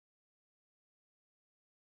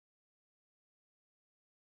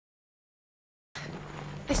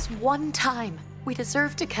This one time, we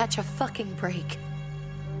deserve to catch a fucking break.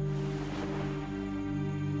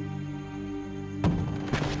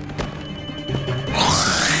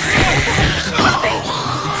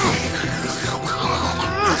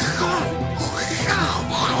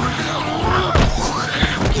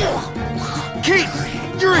 Kate!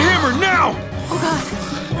 You're a hammer now! Oh god.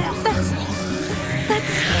 That's...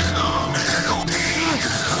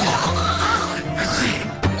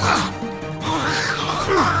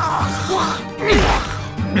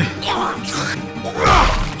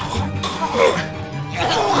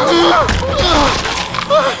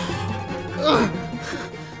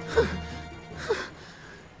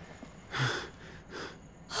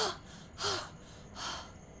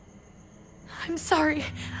 I'm sorry.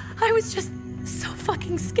 I was just so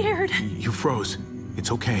fucking scared. You froze.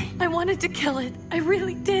 It's okay. I wanted to kill it. I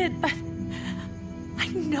really did, but I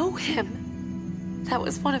know him. That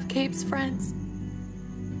was one of Gabe's friends.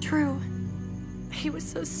 Drew. He was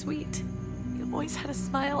so sweet. He always had a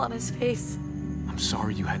smile on his face. I'm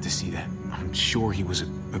sorry you had to see that. I'm sure he was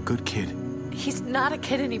a good kid. He's not a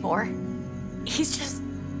kid anymore. He's just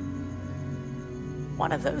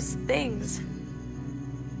one of those things.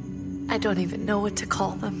 I don't even know what to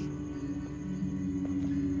call them.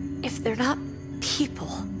 If they're not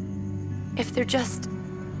people, if they're just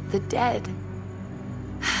the dead,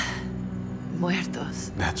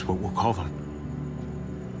 muertos. That's what we'll call them.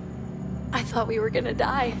 I thought we were gonna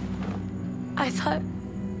die. I thought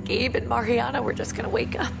Gabe and Mariana were just gonna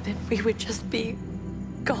wake up and we would just be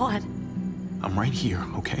gone. I'm right here,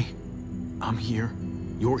 okay? I'm here.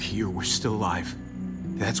 You're here. We're still alive.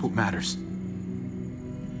 That's what matters.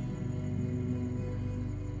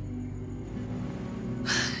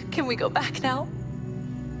 Can we go back now?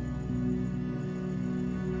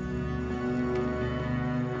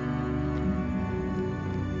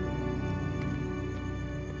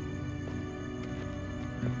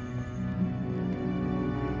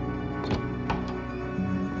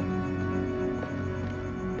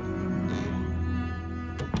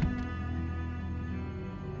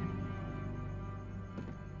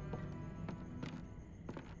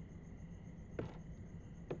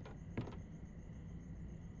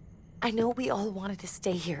 I know we all wanted to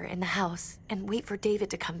stay here in the house and wait for David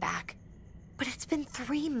to come back. But it's been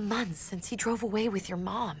 3 months since he drove away with your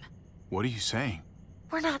mom. What are you saying?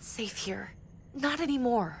 We're not safe here. Not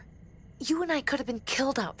anymore. You and I could have been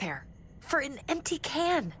killed out there. For an empty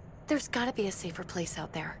can. There's gotta be a safer place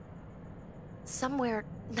out there. Somewhere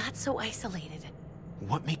not so isolated.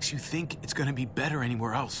 What makes you think it's gonna be better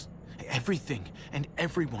anywhere else? Everything and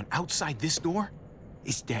everyone outside this door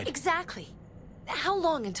is dead. Exactly. How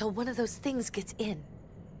long until one of those things gets in?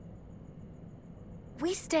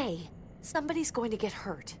 We stay, somebody's going to get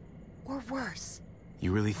hurt. Or worse.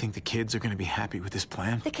 You really think the kids are gonna be happy with this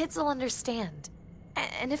plan? The kids will understand.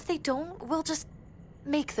 And if they don't, we'll just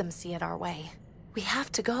make them see it our way. We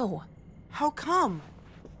have to go. How come?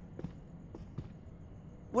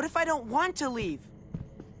 What if I don't want to leave?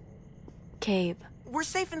 Gabe. We're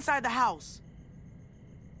safe inside the house.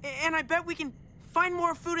 And I bet we can find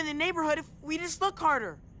more food in the neighborhood if we just look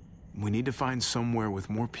harder. We need to find somewhere with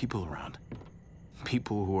more people around.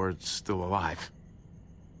 People who are still alive.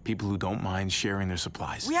 People who don't mind sharing their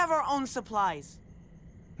supplies. We have our own supplies.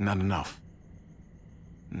 Not enough.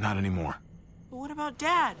 Not anymore. But what about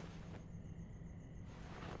Dad?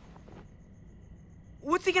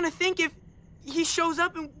 What's he gonna think if he shows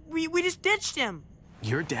up and we just ditched him?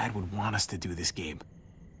 Your dad would want us to do this, Gabe.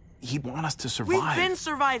 He'd want us to survive. We've been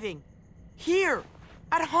surviving. Here.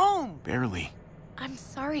 At home. Barely. I'm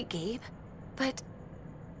sorry, Gabe. But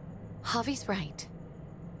Javi's right.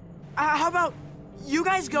 How about you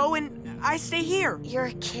guys go and I stay here? You're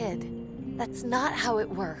a kid. That's not how it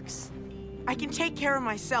works. I can take care of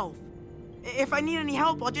myself. If I need any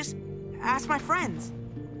help, I'll just ask my friends.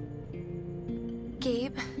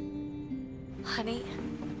 Gabe, honey.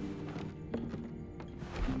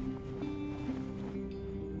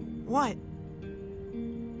 What?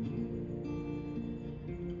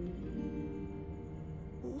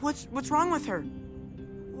 What's wrong with her?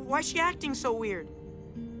 Why's she acting so weird?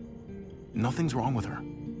 Nothing's wrong with her.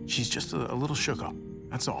 She's just a little shook up.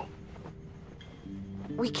 That's all.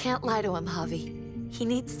 We can't lie to him, Javi. He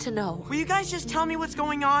needs to know. Will you guys just tell me what's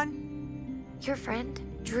going on? Your friend,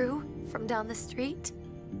 Drew, from down the street,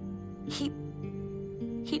 he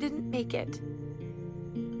didn't make it.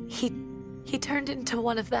 He turned into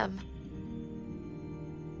one of them.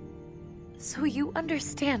 So you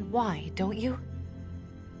understand why, don't you?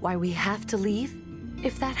 Why we have to leave?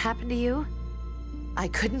 If that happened to you, I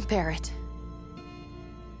couldn't bear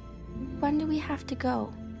When do we have to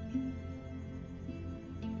go?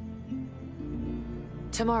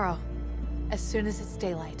 Tomorrow, as soon as it's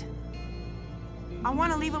daylight. I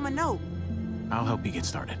want to leave him a note. I'll help you get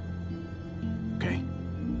started. Okay?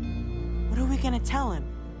 What are we gonna tell him?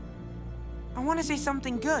 I want to say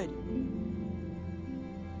something good.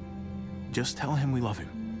 Just tell him we love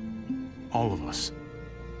him. All of us.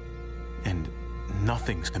 And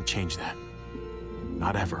nothing's gonna change that.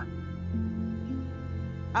 Not ever.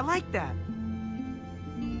 I like that.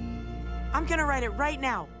 I'm gonna write it right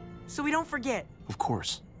now, so we don't forget. Of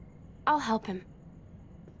course. I'll help him.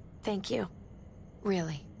 Thank you.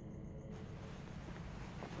 Really.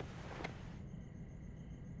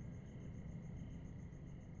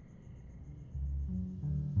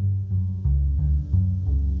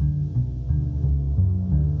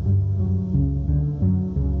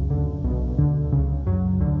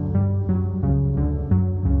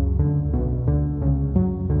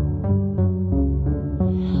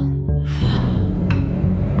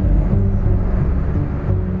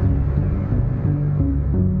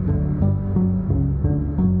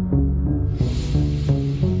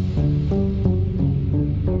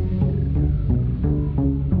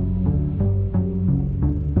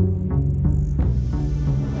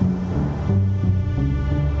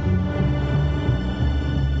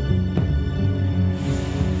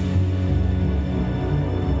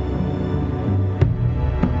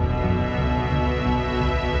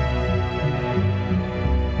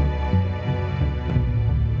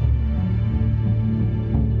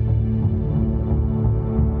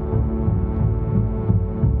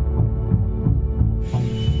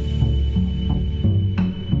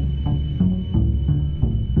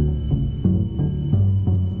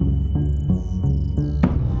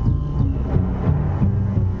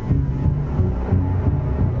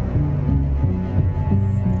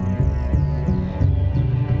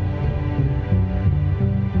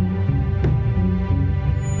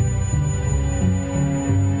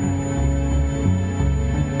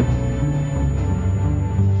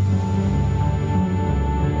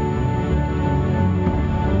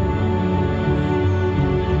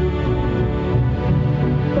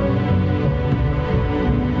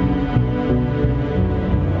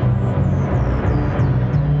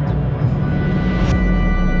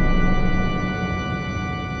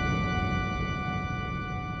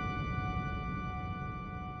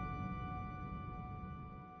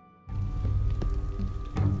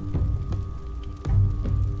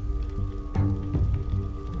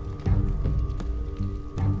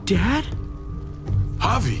 Dad?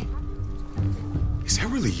 Javi! Is that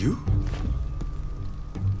really you?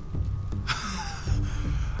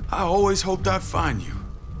 I always hoped I'd find you.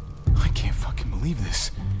 I can't fucking believe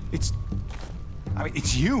this. It's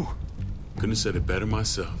you. Couldn't have said it better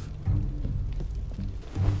myself.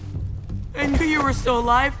 I knew you were still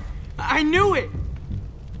alive. I knew it!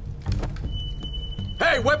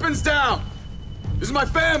 Hey, weapons down! This is my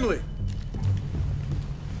family!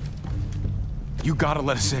 You gotta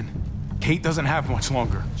let us in. Kate doesn't have much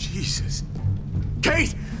longer. Jesus.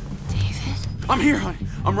 Kate! David? I'm here, honey.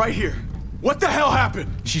 I'm right here. What the hell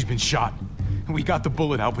happened? She's been shot. We got the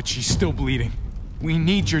bullet out, but she's still bleeding. We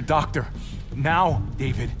need your doctor. Now,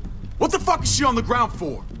 David. What the fuck is she on the ground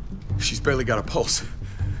for? She's barely got a pulse.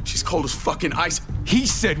 She's cold as fucking ice. He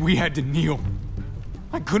said we had to kneel.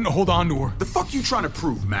 I couldn't hold on to her. The fuck you trying to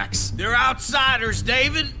prove, Max? They're outsiders,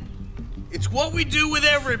 David. It's what we do with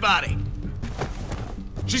everybody.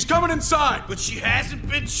 She's coming inside! But she hasn't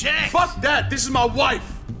been checked. Fuck that! This is my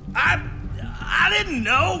wife! I didn't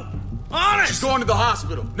know. Honest. She's going to the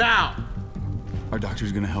hospital, now! Our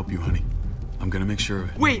doctor's gonna help you, honey. I'm gonna make sure of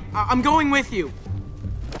it. Wait, I'm going with you.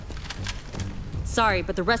 Sorry,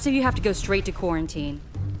 but the rest of you have to go straight to quarantine.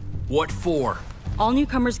 What for? All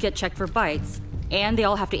newcomers get checked for bites, and they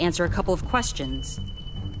all have to answer a couple of questions.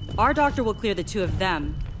 Our doctor will clear the two of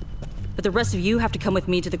them, but the rest of you have to come with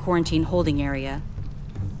me to the quarantine holding area.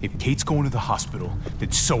 If Kate's going to the hospital,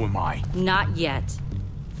 then so am I. Not yet.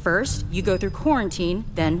 First, you go through quarantine,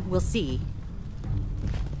 then we'll see.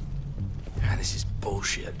 God, this is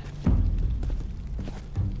bullshit.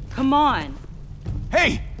 Come on.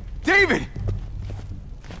 Hey! David!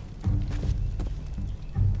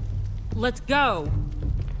 Let's go.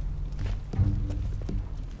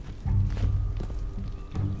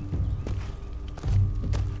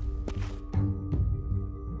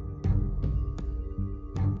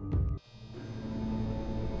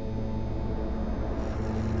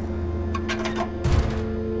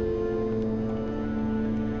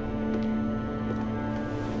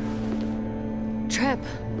 Trip.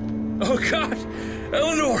 Oh, God!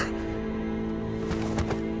 Eleanor!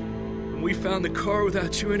 When we found the car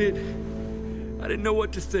without you in it, I didn't know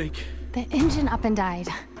what to think. The engine up and died.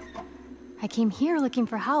 I came here looking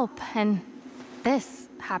for help, and this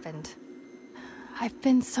happened. I've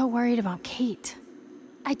been so worried about Kate.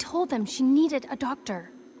 I told them she needed a doctor.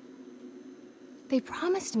 They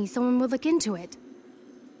promised me someone would look into it.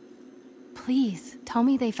 Please, tell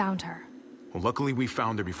me they found her. Well, luckily we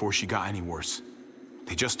found her before she got any worse.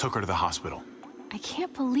 They just took her to the hospital. I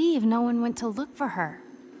can't believe no one went to look for her.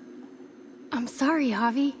 I'm sorry,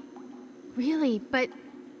 Javi. Really, but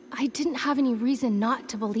I didn't have any reason not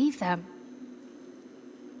to believe them.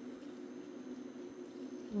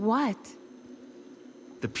 What?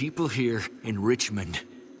 The people here in Richmond,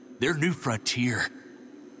 they're New Frontier.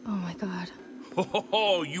 Oh my god.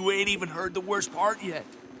 Oh, you ain't even heard the worst part yet.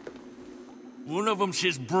 One of them's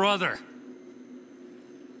his brother.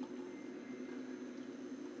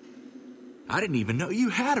 I didn't even know you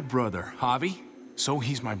had a brother, Javi. So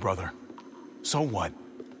he's my brother. So what?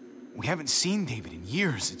 We haven't seen David in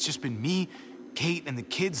years. It's just been me, Kate, and the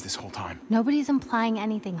kids this whole time. Nobody's implying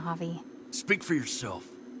anything, Javi. Speak for yourself.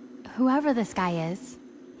 Whoever this guy is,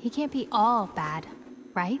 he can't be all bad,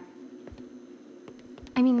 right?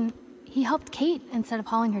 I mean, he helped Kate instead of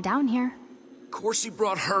hauling her down here. Of course he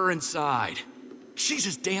brought her inside. She's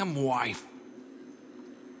his damn wife.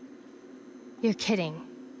 You're kidding.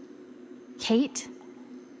 Kate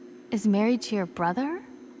is married to your brother?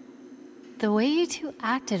 The way you two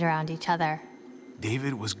acted around each other.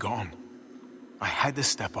 David was gone. I had to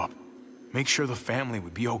step up, make sure the family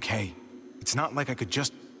would be okay. It's not like I could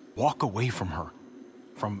just walk away from her,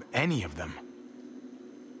 from any of them.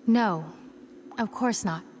 No, of course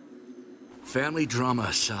not. Family drama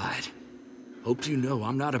aside, hope you know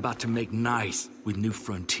I'm not about to make nice with New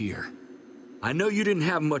Frontier. I know you didn't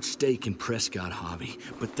have much stake in Prescott, Javi,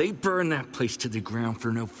 but they burned that place to the ground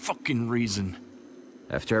for no fucking reason.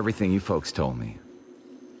 After everything you folks told me,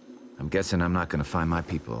 I'm guessing I'm not gonna find my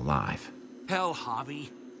people alive. Hell,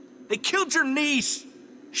 Javi. They killed your niece!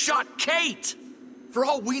 Shot Kate! For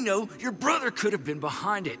all we know, your brother could have been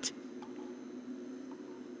behind it.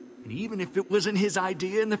 And even if it wasn't his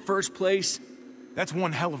idea in the first place... That's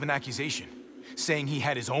one hell of an accusation. Saying he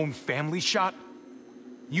had his own family shot?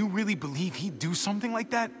 You really believe he'd do something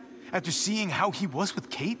like that? After seeing how he was with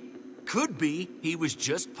Kate? Could be he was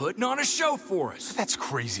just putting on a show for us. That's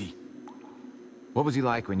crazy. What was he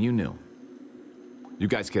like when you knew? You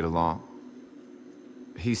guys get along?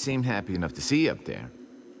 He seemed happy enough to see you up there.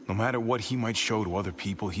 No matter what he might show to other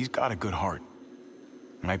people, he's got a good heart.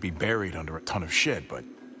 Might be buried under a ton of shit, but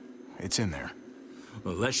it's in there.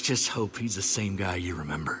 Well, let's just hope he's the same guy you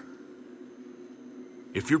remember.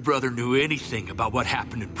 If your brother knew anything about what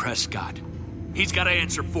happened in Prescott, he's got to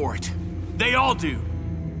answer for it. They all do.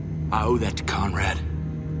 I owe that to Conrad.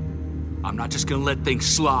 I'm not just gonna let things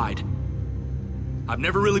slide. I've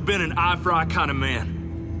never really been an eye-for-eye kind of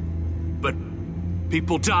man. But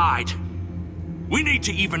people died. We need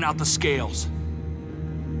to even out the scales.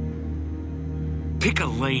 Pick a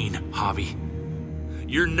lane, Javi.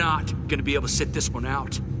 You're not gonna be able to sit this one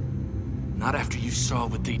out. Not after you saw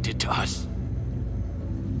what they did to us.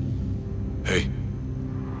 Hey.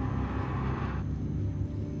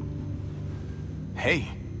 Hey.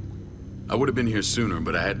 I would have been here sooner,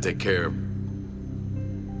 but I had to take care of...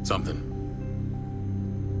 something.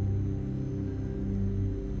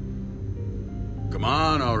 Come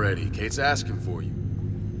on already. Kate's asking for you.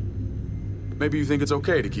 Maybe you think it's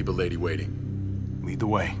okay to keep a lady waiting. Lead the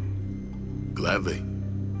way. Gladly.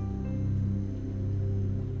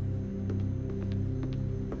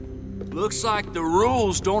 Looks like the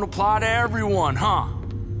rules don't apply to everyone, huh?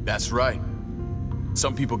 That's right.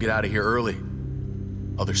 Some people get out of here early.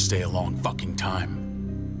 Others stay a long fucking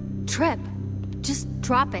time. Trip, just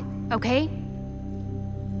drop it, okay?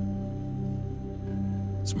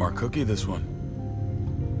 Smart cookie, this one.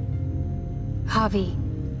 Javi,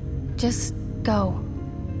 just go.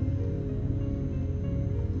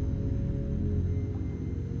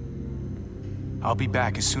 I'll be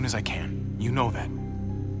back as soon as I can. You know that.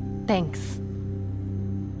 Thanks.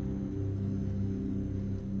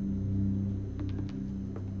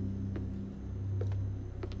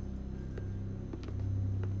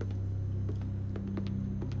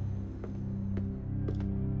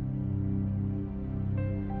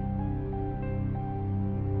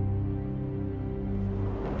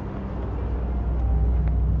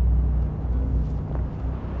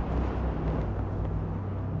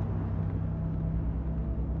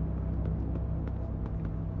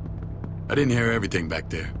 I didn't hear everything back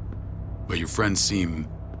there, but your friends seem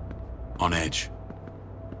on edge.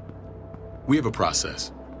 We have a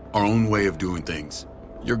process, our own way of doing things.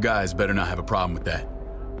 Your guys better not have a problem with that.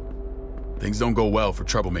 Things don't go well for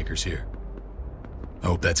troublemakers here. I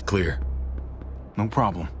hope that's clear. No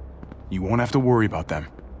problem. You won't have to worry about them.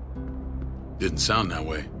 Didn't sound that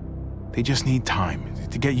way. They just need time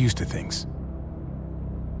to get used to things.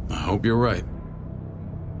 I hope you're right.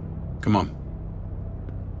 Come on.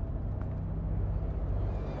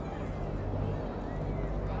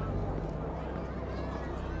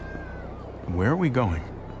 Where are we going?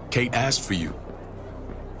 Kate asked for you.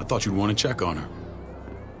 I thought you'd want to check on her.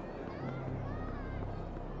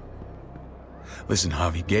 Listen,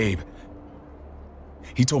 Javi, Gabe,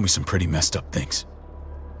 he told me some pretty messed up things.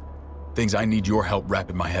 Things I need your help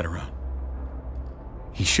wrapping my head around.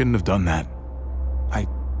 He shouldn't have done that. I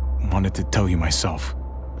wanted to tell you myself.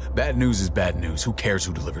 Bad news is bad news. Who cares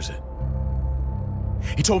who delivers it?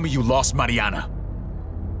 He told me you lost Mariana.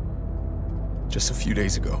 Just a few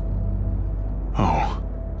days ago. Oh.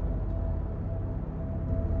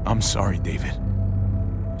 I'm sorry, David.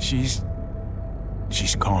 She's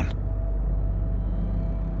gone.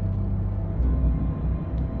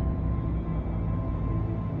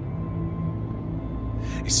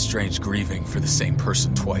 It's strange grieving for the same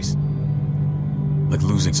person twice. Like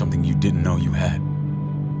losing something you didn't know you had.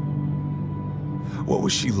 What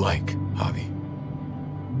was she like, Javi?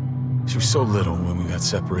 She was so little when we got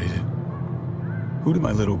separated. Who did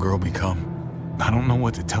my little girl become? I don't know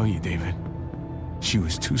what to tell you, David. She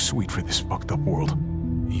was too sweet for this fucked up world.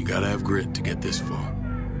 You gotta have grit to get this far.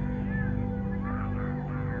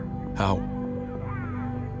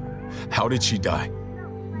 How did she die?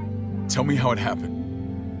 Tell me how it happened.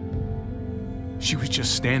 She was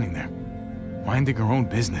just standing there, minding her own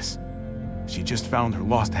business. She just found her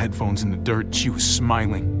lost headphones in the dirt. She was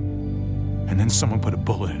smiling. And then someone put a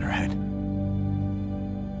bullet in her head.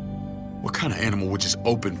 What kind of animal would just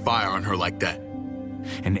open fire on her like that?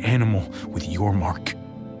 An animal with your mark.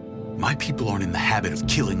 My people aren't in the habit of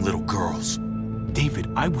killing little girls. David,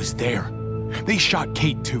 I was there. They shot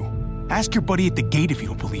Kate too. Ask your buddy at the gate if you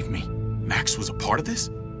don't believe me. Max was a part of this?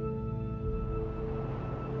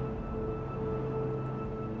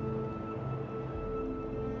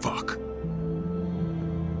 Fuck.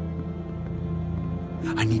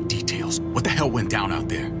 I need details. What the hell went down out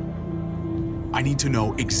there? I need to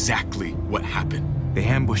know exactly what happened. They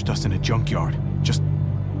ambushed us in a junkyard. Just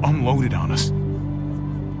unloaded on us.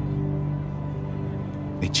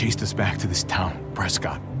 They chased us back to this town,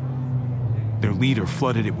 Prescott. Their leader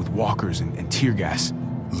flooded it with walkers and tear gas.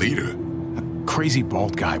 Leader? A crazy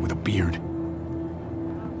bald guy with a beard.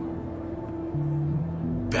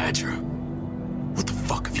 Badger, what the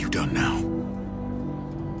fuck have you done now?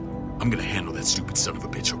 I'm gonna handle that stupid son of a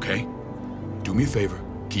bitch, okay? Do me a favor,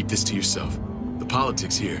 keep this to yourself. The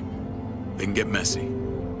politics here, they can get messy.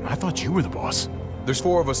 I thought you were the boss. There's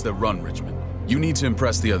 4 of us that run Richmond. You need to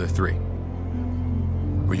impress the other 3.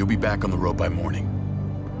 Or you'll be back on the road by morning.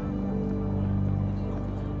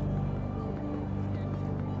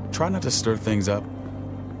 Try not to stir things up.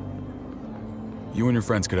 You and your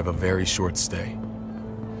friends could have a very short stay.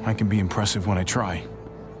 I can be impressive when I try.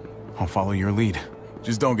 I'll follow your lead.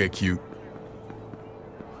 Just don't get cute.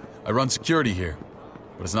 I run security here,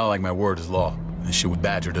 but it's not like my word is law. This shit with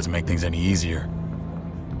Badger doesn't make things any easier.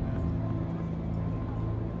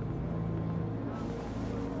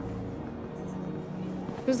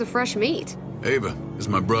 Who's the fresh meat? Ava, this is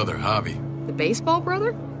my brother, Javi. The baseball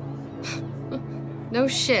brother? No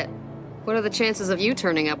shit. What are the chances of you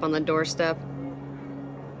turning up on the doorstep?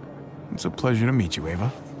 It's a pleasure to meet you,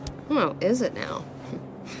 Ava. Oh, is it now?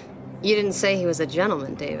 You didn't say he was a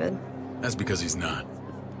gentleman, David. That's because he's not.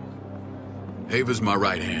 Ava's my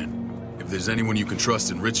right hand. If there's anyone you can trust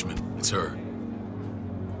in Richmond, it's her.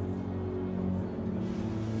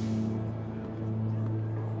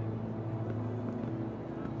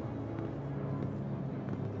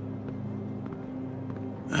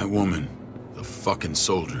 That woman, the fucking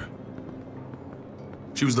soldier.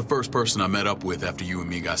 She was the first person I met up with after you and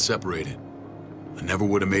me got separated. I never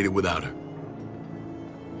would have made it without her.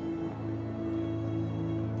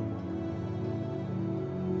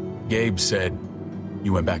 Gabe said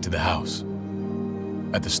you went back to the house.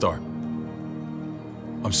 At the start.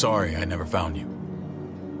 I'm sorry I never found you.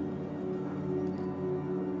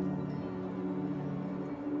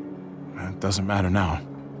 It doesn't matter now.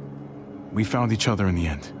 We found each other in the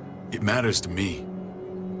end. It matters to me.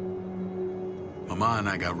 Mama and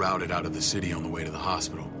I got routed out of the city on the way to the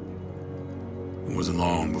hospital. It wasn't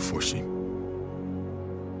long before she...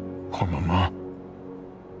 Poor Mama.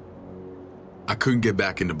 I couldn't get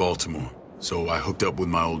back into Baltimore, so I hooked up with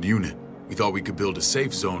my old unit. We thought we could build a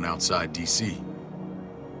safe zone outside D.C.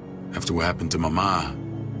 After what happened to Mama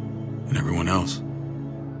and everyone else,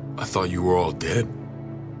 I thought you were all dead.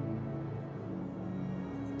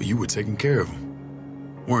 But you were taking care of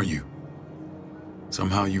them, weren't you?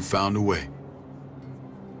 Somehow you found a way.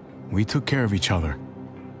 We took care of each other.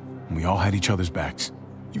 And we all had each other's backs.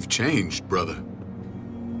 You've changed, brother.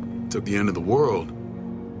 Took the end of the world,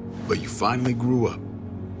 but you finally grew up.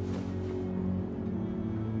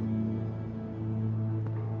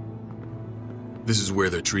 This is where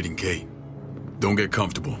they're treating Kate. Don't get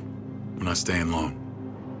comfortable. We're not staying long.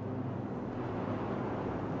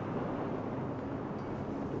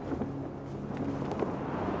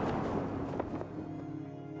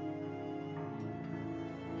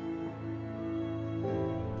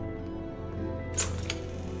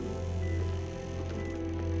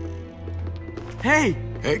 Hey!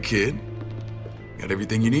 Hey, kid. Got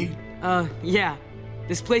everything you need? Yeah.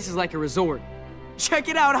 This place is like a resort. Check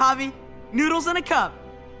it out, Javi. Noodles in a cup.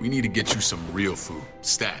 We need to get you some real food.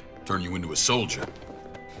 Stat. Turn you into a soldier.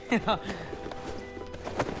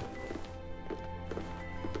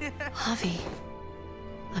 Javi,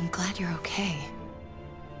 I'm glad you're okay.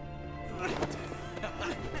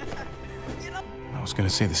 I was gonna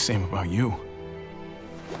say the same about you.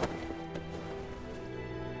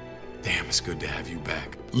 Damn, it's good to have you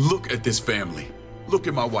back. Look at this family. Look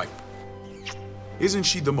at my wife. Isn't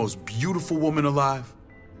she the most beautiful woman alive?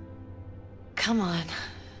 Come on.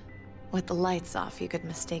 With the lights off, you could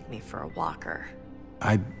mistake me for a walker.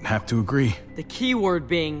 I'd have to agree. The key word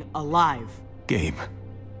being alive. Gabe.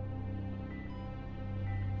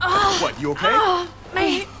 What, you okay?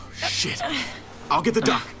 Mate! Shit. I'll get the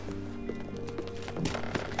doc.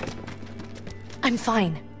 I'm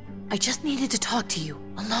fine. I just needed to talk to you,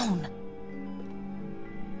 alone.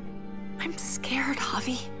 I'm scared,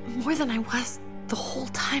 Javi. More than I was the whole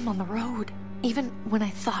time on the road. Even when I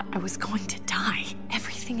thought I was going to die,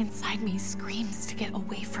 everything inside me screams to get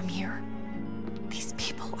away from here. These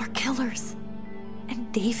people are killers.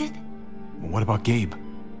 And David? Well, what about Gabe?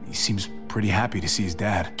 He seems pretty happy to see his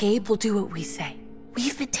dad. Gabe will do what we say.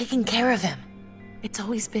 We've been taking care of him. It's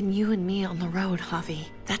always been you and me on the road, Javi.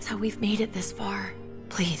 That's how we've made it this far.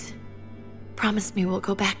 Please, promise me we'll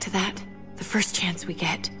go back to that the first chance we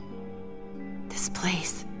get. This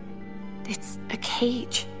place, it's a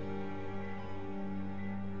cage.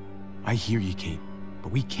 I hear you, Kate,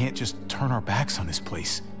 but we can't just turn our backs on this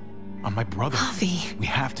place. On my brother. Javi. We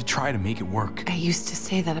have to try to make it work. I used to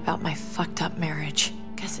say that about my fucked up marriage.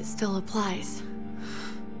 Guess it still applies.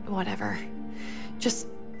 Whatever. Just,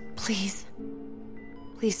 please.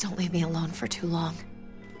 Please don't leave me alone for too long.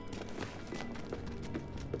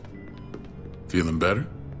 Feeling better?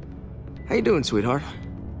 How you doing, sweetheart?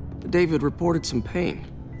 David reported some pain.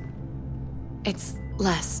 It's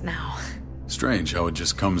less now. Strange how it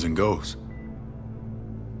just comes and goes.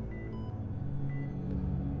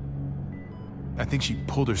 I think she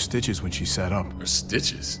pulled her stitches when she sat up. Her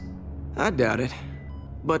stitches? I doubt it.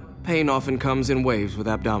 But pain often comes in waves with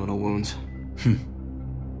abdominal wounds.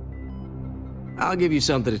 I'll give you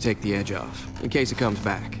something to take the edge off, in case it comes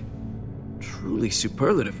back. Truly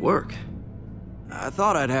superlative work. I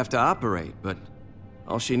thought I'd have to operate, but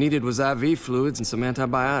all she needed was IV fluids and some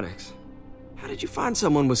antibiotics. How did you find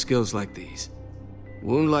someone with skills like these? A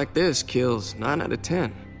wound like this kills 9 out of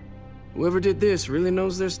 10. Whoever did this really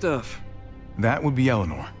knows their stuff. That would be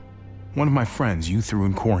Eleanor. One of my friends you threw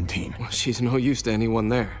in quarantine. Well, she's no use to anyone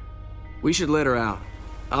there. We should let her out.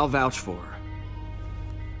 I'll vouch for her.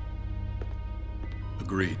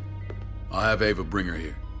 Agreed. I'll have Ava bring her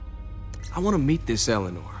here. I want to meet this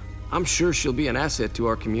Eleanor. I'm sure she'll be an asset to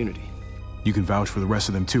our community. You can vouch for the rest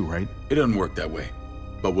of them too, right? It doesn't work that way,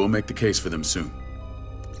 but we'll make the case for them soon.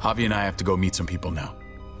 Javi and I have to go meet some people now.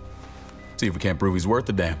 See if we can't prove he's worth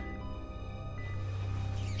the damn.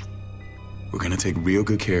 We're gonna take real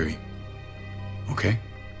good care of you, okay?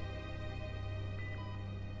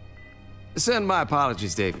 Send my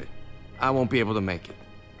apologies, David. I won't be able to make it.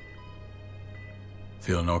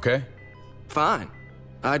 Feeling okay? Fine.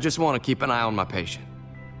 I just want to keep an eye on my patient.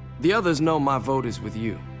 The others know my vote is with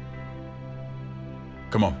you.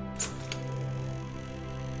 Come on.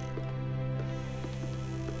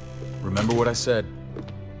 Remember what I said.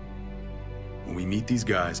 When we meet these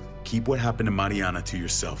guys, keep what happened to Mariana to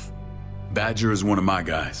yourself. Badger is one of my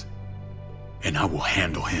guys, and I will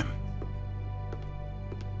handle him.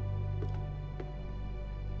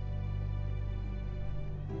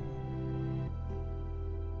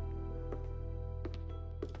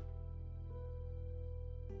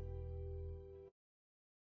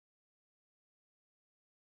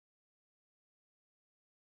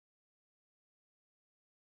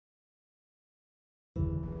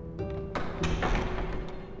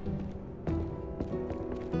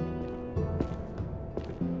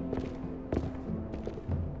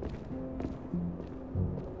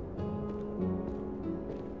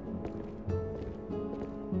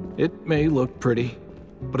 It may look pretty,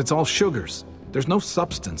 but it's all sugars. There's no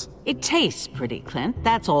substance. It tastes pretty, Clint.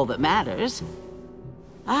 That's all that matters.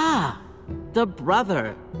 Ah, the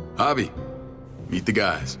brother. Javi, meet the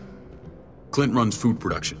guys. Clint runs food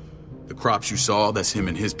production. The crops you saw, that's him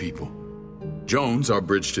and his people. Jones, our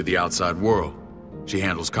bridge to the outside world. She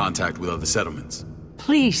handles contact with other settlements.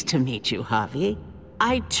 Pleased to meet you, Javi.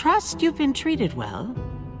 I trust you've been treated well.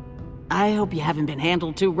 I hope you haven't been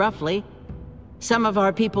handled too roughly. Some of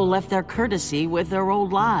our people left their courtesy with their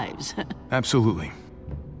old lives. Absolutely.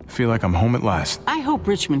 I feel like I'm home at last. I hope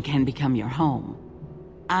Richmond can become your home.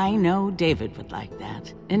 I know David would like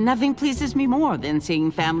that, and nothing pleases me more than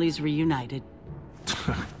seeing families reunited.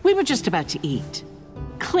 We were just about to eat.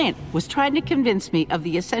 Clint was trying to convince me of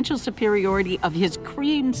the essential superiority of his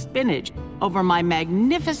cream spinach over my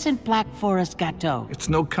magnificent Black Forest gâteau. It's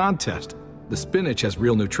no contest. The spinach has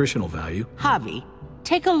real nutritional value. Javi,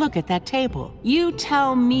 take a look at that table. You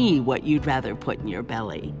tell me what you'd rather put in your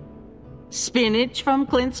belly. Spinach from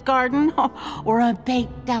Clint's garden, or a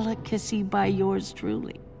baked delicacy by yours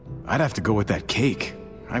truly? I'd have to go with that cake.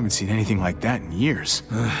 I haven't seen anything like that in years.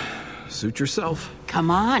 Suit yourself.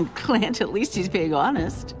 Come on, Clint, at least he's being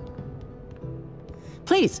honest.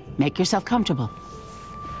 Please, make yourself comfortable.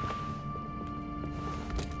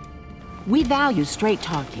 We value straight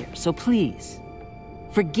talk here, so please,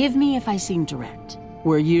 forgive me if I seem direct.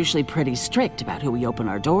 We're usually pretty strict about who we open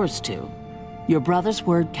our doors to. Your brother's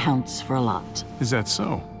word counts for a lot. Is that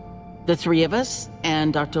so? The three of us,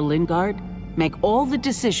 and Dr. Lingard, make all the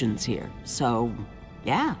decisions here, so,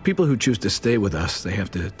 yeah. People who choose to stay with us, they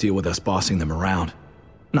have to deal with us bossing them around.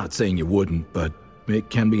 Not saying you wouldn't, but it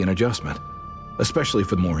can be an adjustment. Especially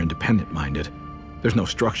for the more independent-minded. There's no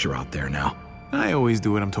structure out there now. I always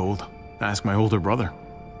do what I'm told. Ask my older brother.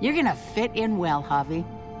 You're gonna fit in well, Javi.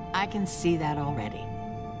 I can see that already.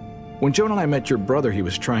 When Joan and I met your brother, he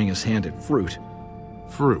was trying his hand at fruit.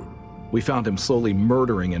 Fruit? We found him slowly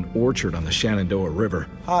murdering an orchard on the Shenandoah River.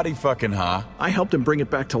 Howdy fucking ha. I helped him bring it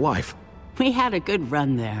back to life. We had a good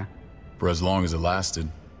run there. For as long as it lasted.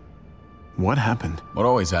 What happened? What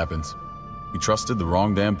always happens. We trusted the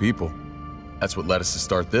wrong damn people. That's what led us to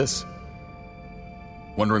start this.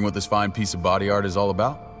 Wondering what this fine piece of body art is all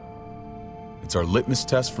about? It's our litmus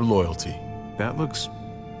test for loyalty. That looks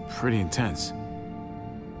pretty intense.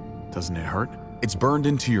 Doesn't it hurt? It's burned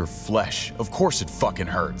into your flesh. Of course it fucking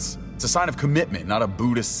hurts. It's a sign of commitment, not a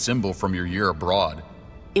Buddhist symbol from your year abroad.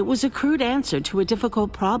 It was a crude answer to a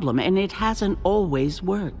difficult problem, and it hasn't always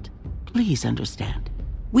worked. Please understand.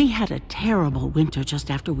 We had a terrible winter just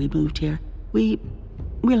after we moved here. We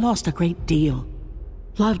lost a great deal.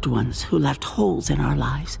 Loved ones who left holes in our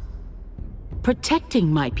lives.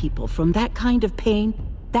 Protecting my people from that kind of pain,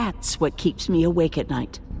 that's what keeps me awake at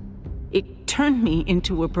night. It turned me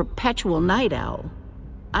into a perpetual night owl.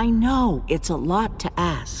 I know it's a lot to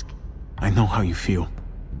ask. I know how you feel.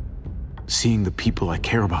 Seeing the people I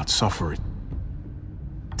care about suffer,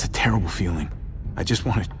 it's a terrible feeling. I just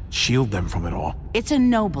want to shield them from it all. It's a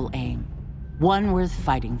noble aim. One worth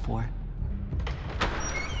fighting for.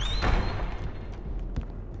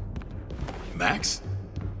 Max?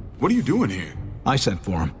 What are you doing here? I sent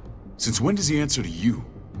for him. Since when does he answer to you?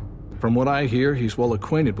 From what I hear, he's well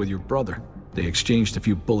acquainted with your brother. They exchanged a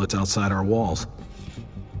few bullets outside our walls.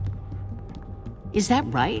 Is that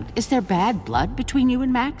right? Is there bad blood between you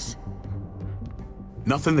and Max?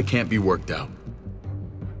 Nothing that can't be worked out.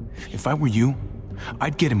 If I were you,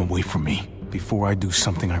 I'd get him away from me before I do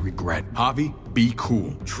something I regret. Javi, be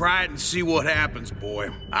cool. Try it and see what happens, boy.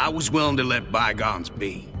 I was willing to let bygones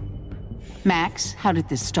be. Max, how did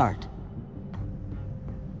this start?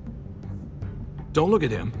 Don't look at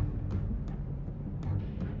him.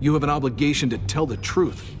 You have an obligation to tell the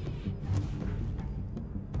truth.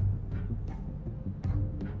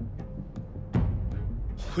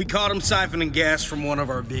 We caught him siphoning gas from one of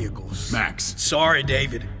our vehicles. Max. Sorry,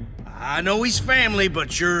 David. I know he's family,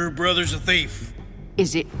 but your brother's a thief.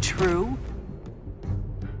 Is it true?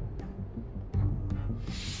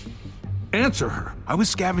 Answer her. I was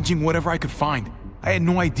scavenging whatever I could find. I had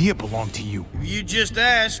no idea it belonged to you. If you just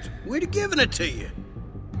asked, we'd have given it to you.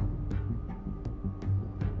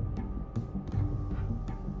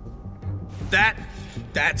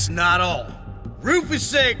 That's not all. Rufus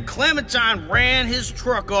said Clementine ran his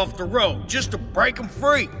truck off the road just to break him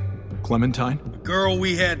free. Clementine? The girl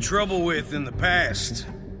we had trouble with in the past.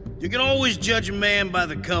 You can always judge a man by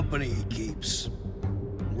the company he keeps.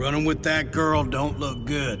 Running with that girl don't look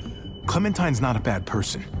good. Clementine's not a bad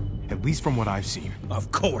person, at least from what I've seen.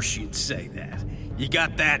 Of course you'd say that. You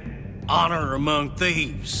got that honor among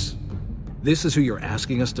thieves. This is who you're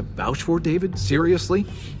asking us to vouch for, David? Seriously?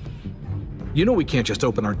 You know we can't just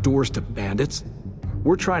open our doors to bandits.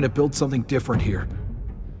 We're trying to build something different here.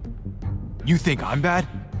 You think I'm bad?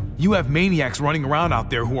 You have maniacs running around out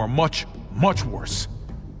there who are much, much worse.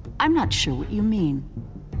 I'm not sure what you mean.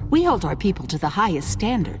 We hold our people to the highest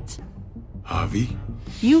standards. Javi?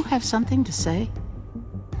 You have something to say?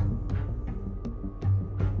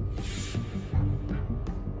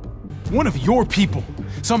 One of your people,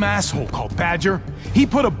 some asshole called Badger, he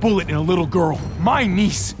put a bullet in a little girl, my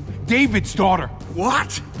niece, David's daughter.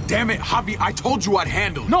 What? Damn it, Javi, I told you I'd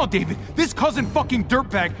handle it. No, David, this cousin fucking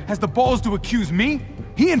dirtbag has the balls to accuse me?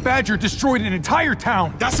 He and Badger destroyed an entire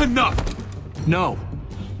town. That's enough! No.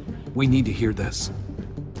 We need to hear this.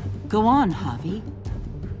 Go on, Javi.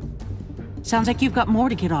 Sounds like you've got more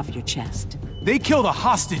to get off your chest. They killed a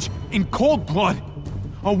hostage in cold blood.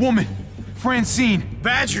 A woman, Francine.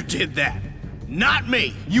 Badger did that, not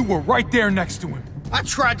me. You were right there next to him. I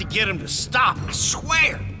tried to get him to stop, I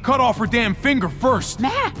swear. Cut off her damn finger first.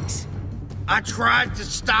 Max! I tried to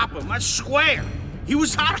stop him, I swear. He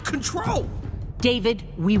was out of control. David,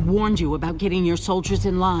 we warned you about getting your soldiers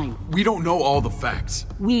in line. We don't know all the facts.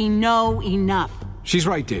 We know enough. She's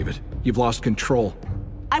right, David. You've lost control.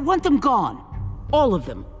 I want them gone. All of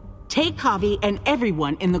them. Take Javi and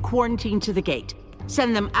everyone in the quarantine to the gate.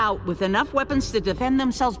 Send them out with enough weapons to defend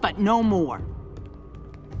themselves, but no more.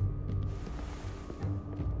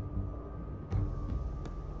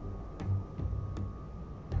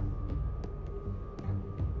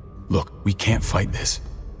 Look, we can't fight this.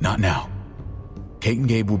 Not now. Kate and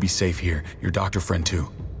Gabe will be safe here, your doctor friend too.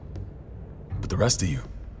 But the rest of you,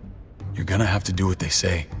 you're gonna have to do what they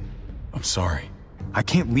say. I'm sorry. I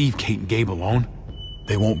can't leave Kate and Gabe alone.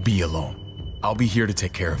 They won't be alone. I'll be here to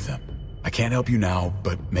take care of them. I can't help you now,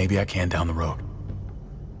 but maybe I can down the road.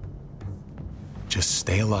 Just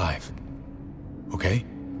stay alive, okay?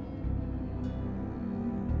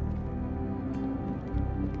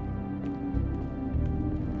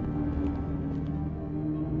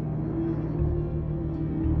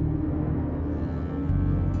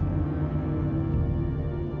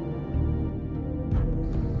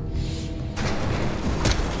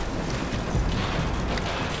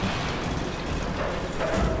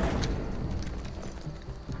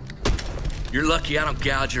 You're lucky I don't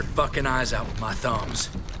gouge your fucking eyes out with my thumbs.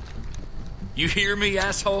 You hear me,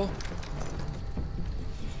 asshole?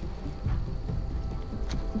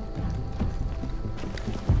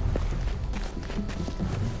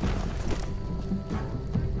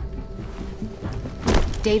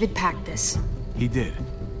 David packed this. He did.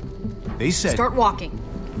 They said... Start walking.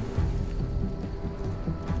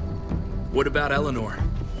 What about Eleanor?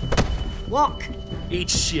 Walk. Eat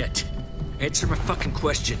shit. Answer my fucking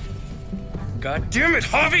question. God damn it,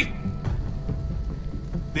 Javi!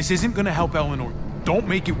 This isn't gonna help Eleanor. Don't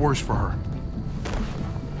make it worse for her.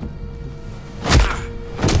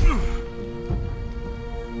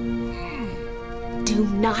 Do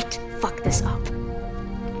not fuck this up.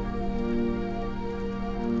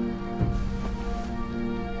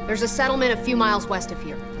 There's a settlement a few miles west of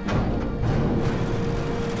here.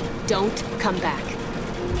 Don't come back.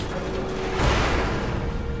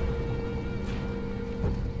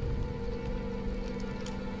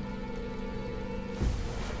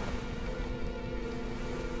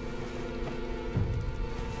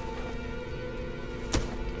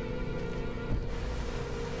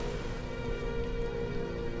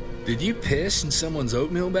 Did you piss in someone's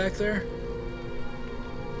oatmeal back there?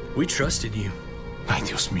 We trusted you. Ay,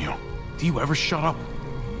 Dios mío. Do you ever shut up?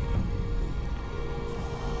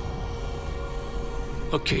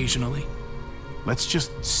 Occasionally. Let's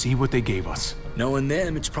just see what they gave us. Knowing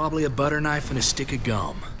them, it's probably a butter knife and a stick of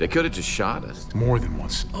gum. They could have just shot us. More than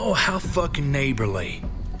once. Oh, how fucking neighborly.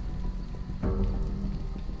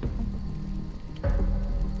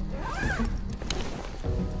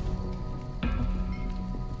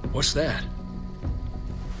 What's that?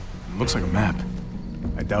 Looks like a map.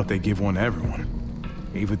 I doubt they give one to everyone.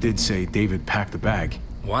 Ava did say David packed the bag.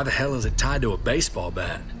 Why the hell is it tied to a baseball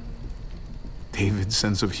bat? David's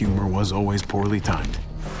sense of humor was always poorly timed.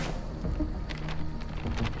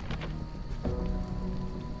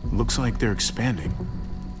 Looks like they're expanding.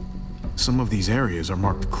 Some of these areas are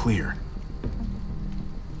marked clear.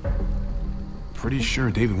 Pretty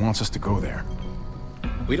sure David wants us to go there.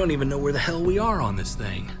 We don't even know where the hell we are on this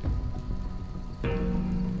thing.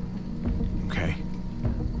 Okay.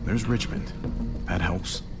 There's Richmond. That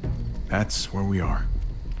helps. That's where we are.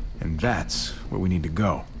 And that's where we need to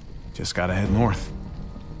go. Just gotta head north.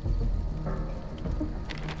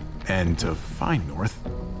 And to find north...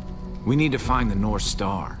 We need to find the North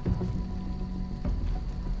Star.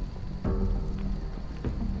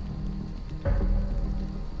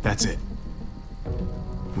 That's it.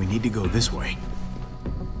 We need to go this way.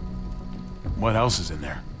 What else is in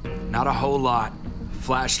there? Not a whole lot.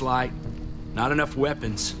 Flashlight, not enough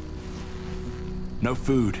weapons. No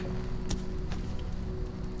food.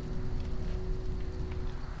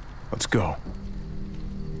 Let's go.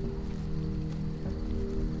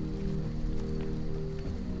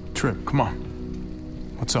 Trip, come on.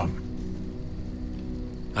 What's up?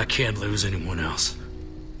 I can't lose anyone else.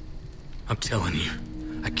 I'm telling you,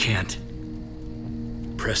 I can't.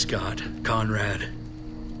 Prescott, Conrad,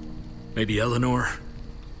 maybe Eleanor.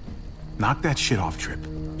 Knock that shit off, Trip.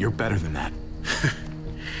 You're better than that.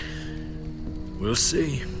 We'll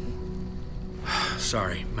see.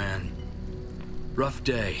 Sorry, man. Rough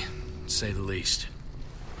day, to say the least.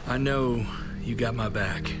 I know you got my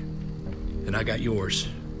back, and I got yours.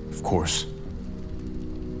 Of course.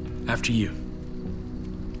 After you.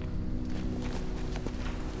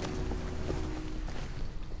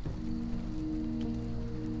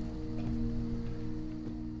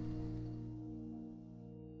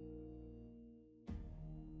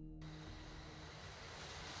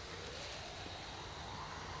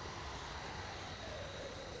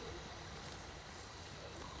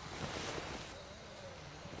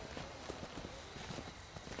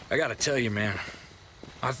 I gotta tell you, man,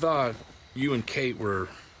 I thought you and Kate were,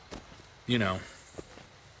 you know...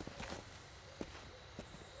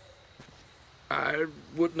 I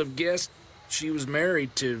wouldn't have guessed she was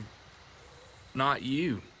married to... not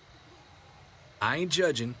you. I ain't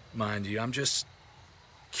judging, mind you, I'm just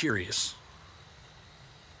curious.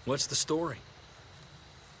 What's the story?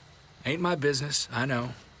 Ain't my business, I know,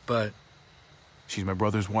 but... She's my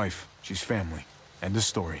brother's wife. She's family. End of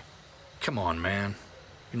story. Come on, man.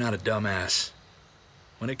 You're not a dumbass.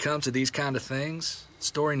 When it comes to these kind of things, the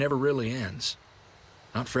story never really ends.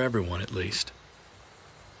 Not for everyone, at least.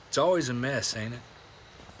 It's always a mess, ain't it?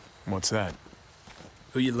 What's that?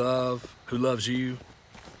 Who you love, who loves you,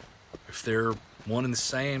 if they're one and the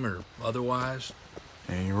same or otherwise.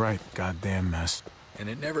 Yeah, you're right. Goddamn mess. And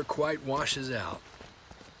it never quite washes out.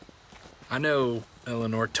 I know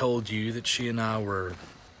Eleanor told you that she and I were...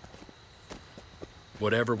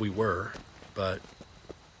 whatever we were, but...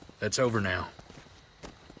 that's over now.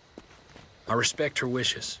 I respect her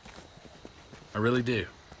wishes. I really do.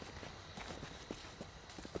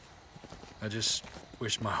 I just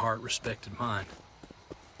wish my heart respected mine.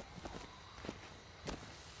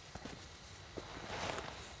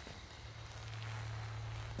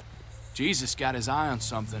 Jesus got his eye on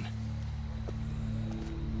something.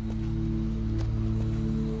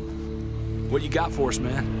 What you got for us,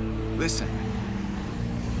 man? Listen.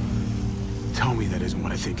 Tell me that isn't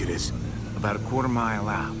what I think it is. About a quarter-mile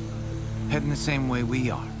out. Heading the same way we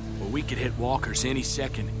are. Well, we could hit walkers any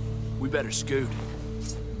second. We better scoot.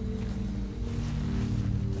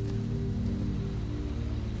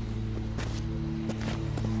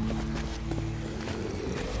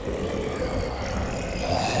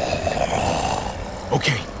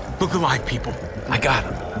 Okay, look alive, people. I got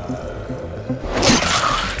him.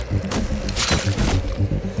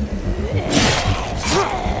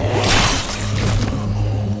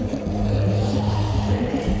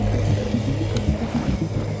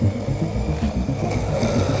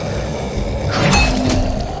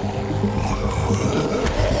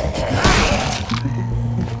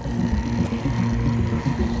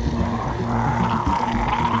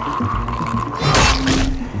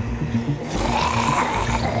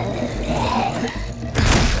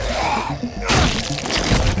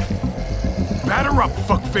 Batter up,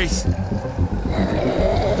 fuckface!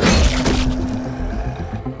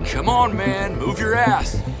 Come on, man. Move your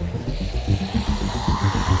ass.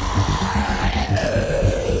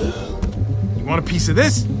 You want a piece of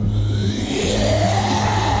this?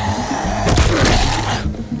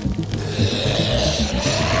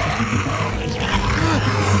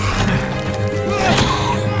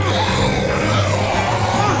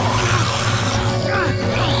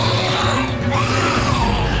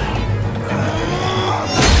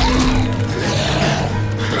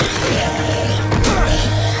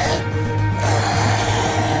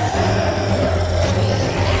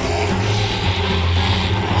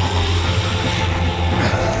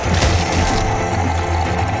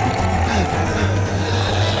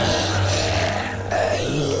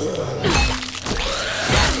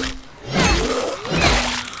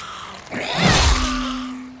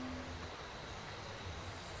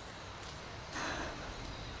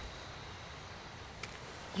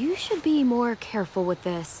 You should be more careful with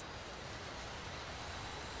this.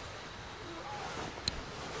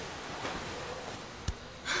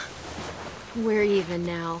 We're even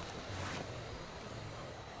now.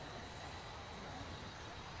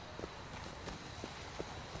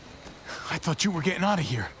 I thought you were getting out of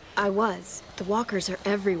here. I was. The walkers are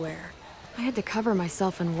everywhere. I had to cover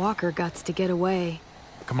myself in walker guts to get away.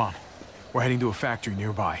 Come on. We're heading to a factory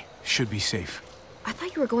nearby. Should be safe. I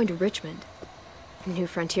thought you were going to Richmond. New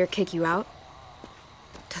Frontier kick you out?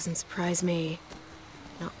 Doesn't surprise me.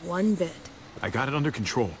 Not one bit. I got it under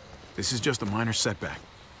control. This is just a minor setback.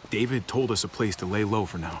 David told us a place to lay low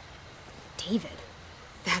for now. David?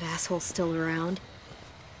 That asshole's still around?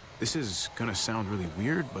 This is gonna sound really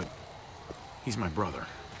weird, but he's my brother.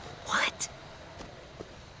 What?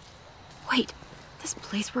 Wait, this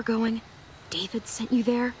place we're going, David sent you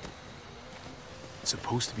there? It's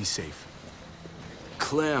supposed to be safe.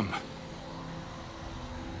 Clem.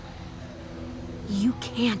 You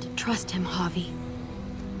can't trust him, Javi.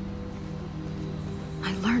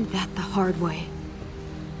 I learned that the hard way.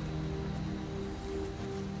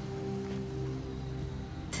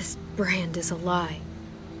 This brand is a lie.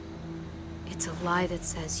 It's a lie that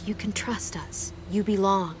says you can trust us, you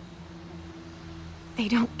belong. They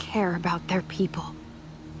don't care about their people.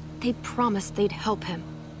 They promised they'd help him.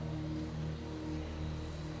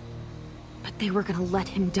 But they were gonna let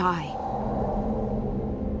him die.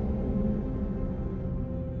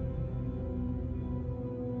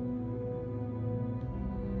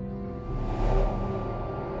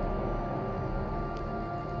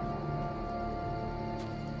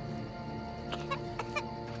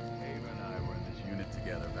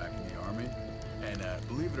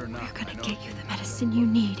 We're gonna get you the medicine you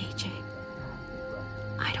need, AJ.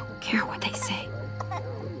 I don't care what they say.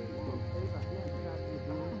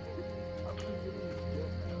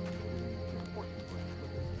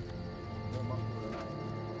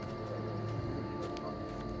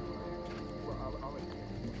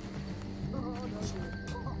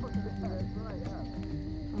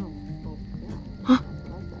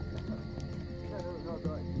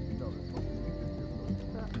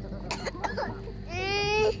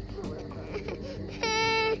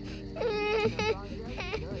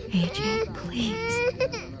 AJ, please.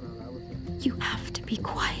 You have to be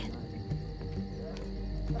quiet.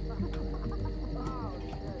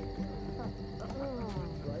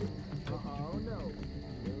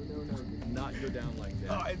 Not go down like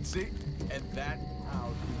that. Oh, and see? And that's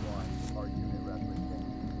how she won our unit wrestling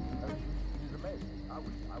game. She's amazing. I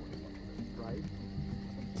would want this, right?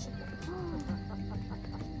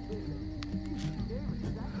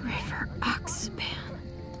 River Oxspan.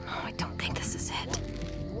 Oh, I don't think this is it.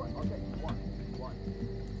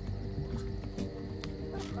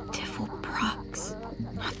 Tiffle Prox.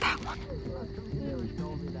 Not that one.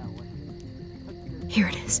 Here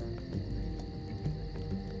it is.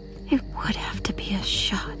 It would have to be a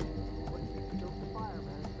shot.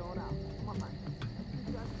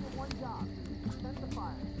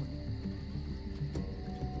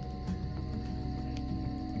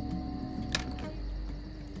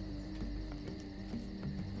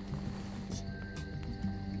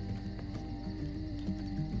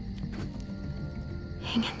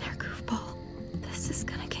 Hang in there, goofball. This is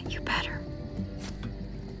gonna get you better.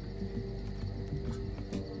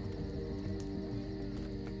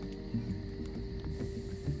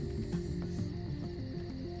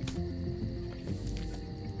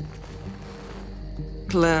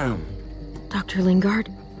 Clem. Dr. Lingard,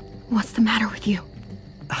 what's the matter with you?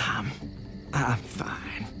 I'm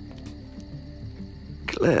fine.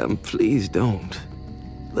 Clem, please don't.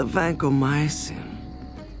 The vancomycin.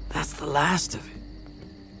 That's the last of it.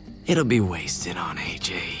 It'll be wasted on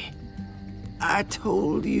AJ. I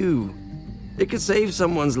told you. It could save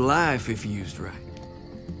someone's life if used right.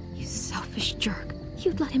 You selfish jerk.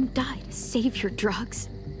 You'd let him die to save your drugs.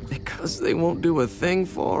 Because they won't do a thing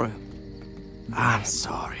for him. I'm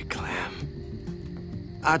sorry, Clem.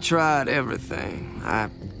 I tried everything.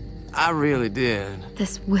 I really did.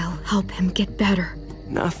 This will help him get better.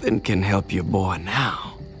 Nothing can help your boy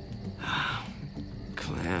now.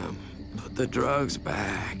 Clem, put the drugs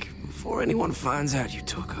back before anyone finds out you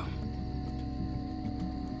took them.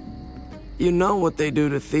 You know what they do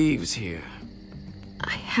to thieves here.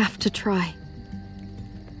 I have to try.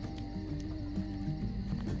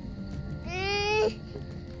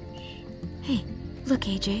 Hey, look,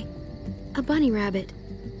 AJ. A bunny rabbit.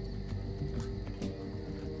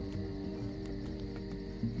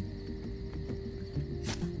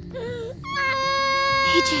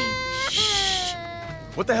 AJ, shh.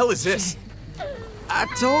 What the hell is this? I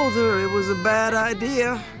told her it was a bad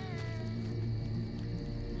idea.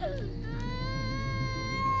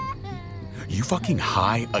 You fucking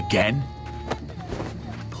high again?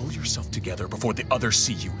 Pull yourself together before the others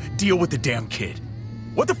see you. Deal with the damn kid.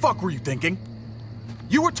 What the fuck were you thinking?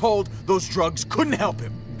 You were told those drugs couldn't help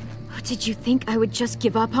him. Did you think I would just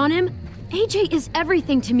give up on him? AJ is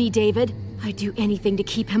everything to me, David. I'd do anything to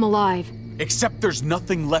keep him alive. Except there's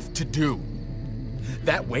nothing left to do.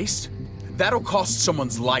 That waste, that'll cost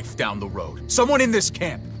someone's life down the road. Someone in this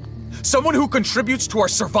camp. Someone who contributes to our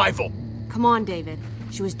survival. Come on, David.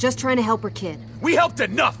 She was just trying to help her kid. We helped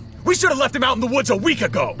enough! We should have left him out in the woods a week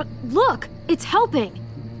ago! But look, it's helping.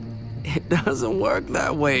 It doesn't work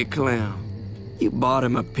that way, Clem. You bought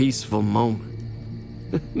him a peaceful moment.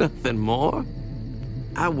 Nothing more.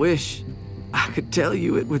 I wish I could tell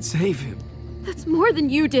you it would save him. That's more than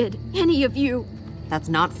you did, any of you. That's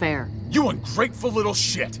not fair. You ungrateful little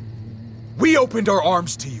shit! We opened our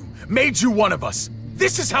arms to you, made you one of us.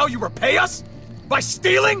 This is how you repay us? By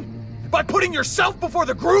stealing? By putting yourself before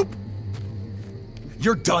the group?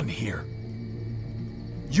 You're done here.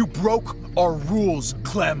 You broke our rules,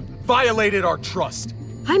 Clem. Violated our trust.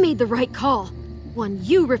 I made the right call. One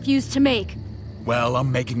you refused to make. Well,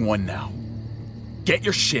 I'm making one now. Get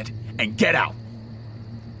your shit and get out.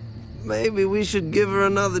 Maybe we should give her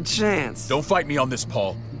another chance. Don't fight me on this,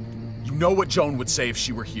 Paul. You know what Joan would say if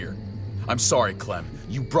she were here. I'm sorry, Clem.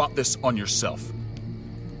 You brought this on yourself.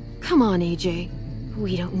 Come on, AJ.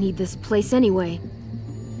 We don't need this place anyway.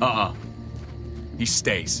 He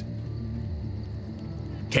stays.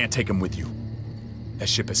 Can't take him with you. That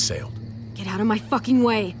ship has sailed. Get out of my fucking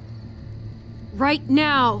way. Right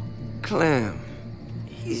now. Clem,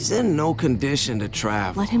 he's in no condition to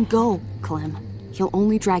travel. Let him go, Clem. He'll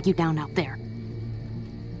only drag you down out there.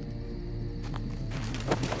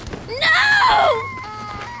 No!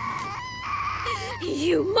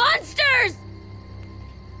 You monsters!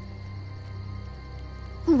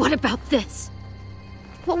 What about this?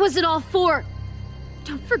 What was it all for?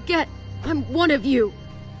 Don't forget, I'm one of you.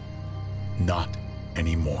 Not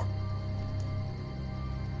anymore.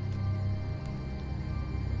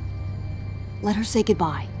 Let her say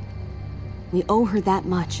goodbye. We owe her that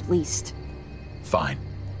much, at least. Fine.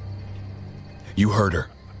 You heard her.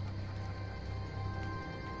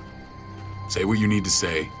 Say what you need to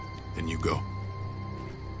say, then you go.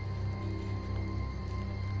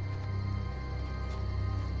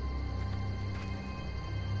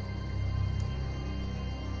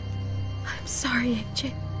 I'm sorry,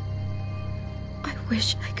 AJ. I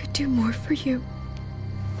wish I could do more for you.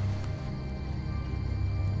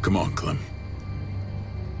 Come on, Clem.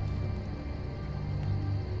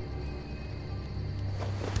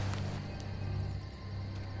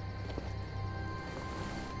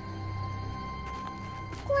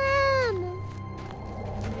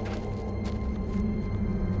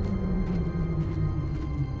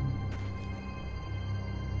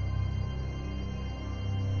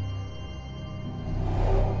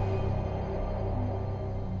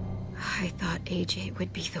 I thought AJ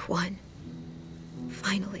would be the one.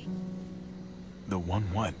 Finally. The one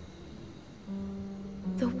what?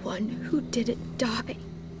 The one who didn't die.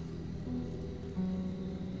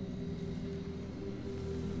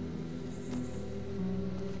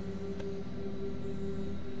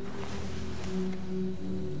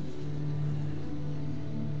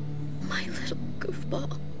 My little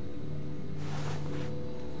goofball.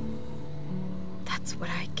 That's what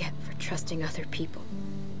I get for trusting other people.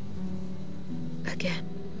 Again.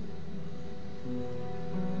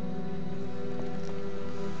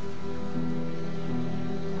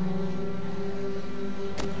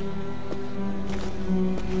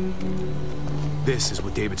 This is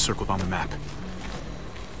what David circled on the map.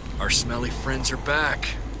 Our smelly friends are back.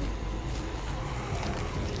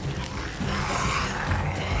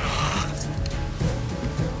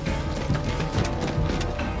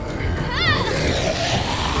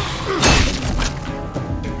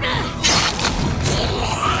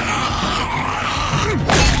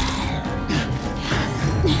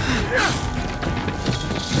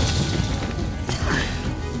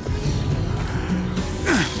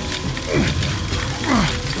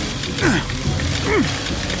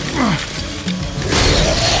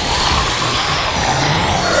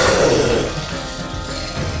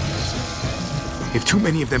 If too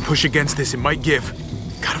many of them push against this, it might give.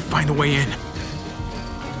 Gotta find a way in.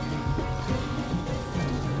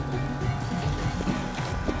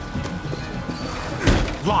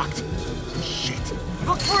 Locked. Shit.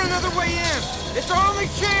 Look for another way in! It's our only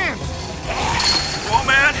chance! Whoa,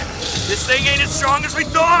 man! This thing ain't as strong as we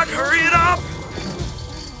thought! Hurry it up!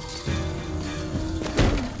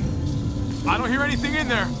 I don't hear anything in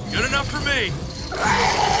there. Good enough for me.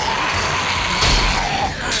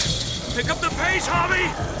 Pick up the pace,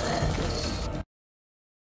 Hobby!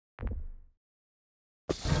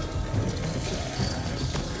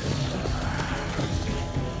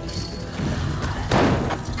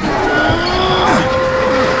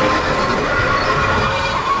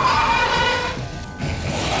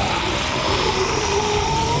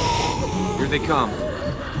 come.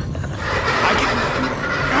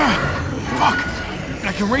 Fuck!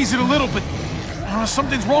 I can raise it a little, but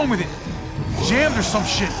something's wrong with it. Jammed or some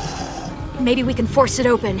shit. Maybe we can force it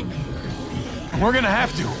open. We're gonna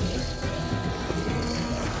have to.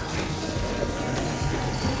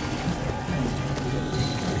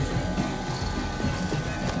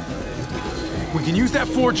 We can use that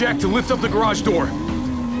floor jack to lift up the garage door.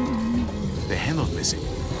 The handle's missing.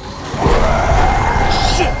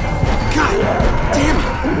 Shit! God damn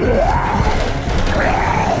it!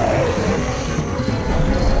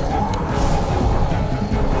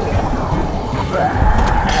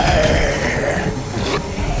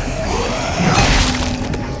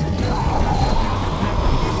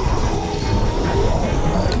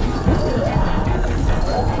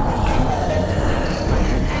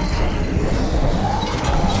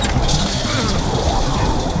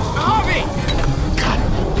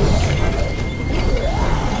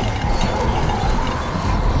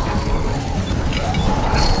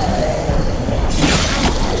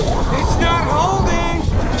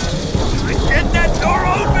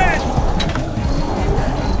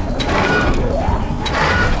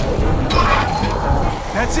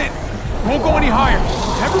 That's it. Won't go any higher.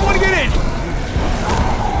 Everyone get in.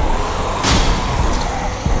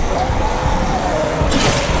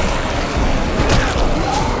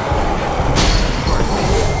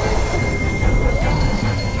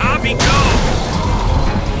 Abby, go!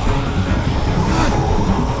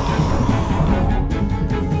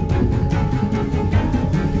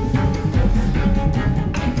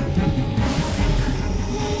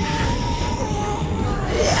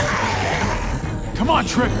 Come on,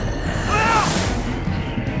 Trip.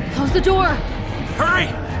 Close the door. Hurry!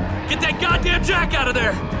 Get that goddamn jack out of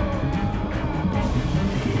there!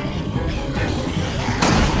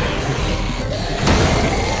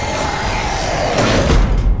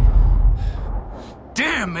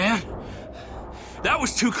 Damn, man! That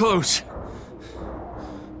was too close.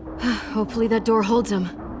 Hopefully that door holds him.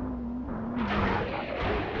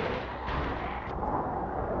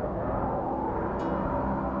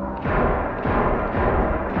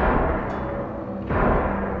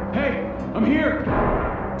 I'm here!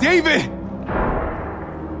 David!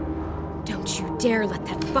 Don't you dare let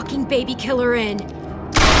that fucking baby killer in!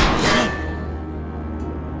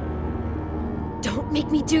 Don't make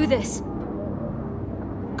me do this!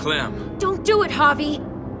 Clem. Don't do it, Javi!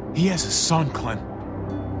 He has a son, Clem.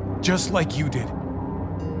 Just like you did.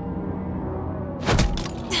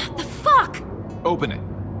 The fuck?! Open it.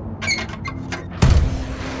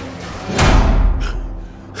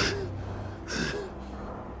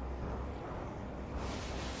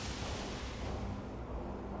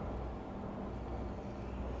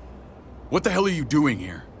 What the hell are you doing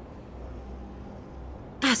here?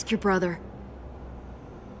 Ask your brother.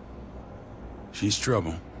 She's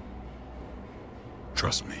trouble.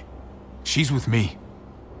 Trust me. She's with me.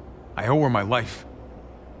 I owe her my life.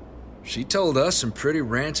 She told us some pretty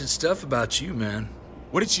rancid stuff about you, man.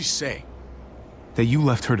 What did she say? That you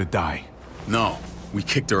left her to die. No, we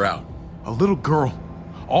kicked her out. A little girl,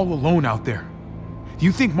 all alone out there. Do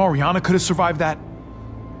you think Mariana could have survived that?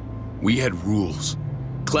 We had rules.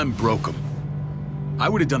 Clem broke them. I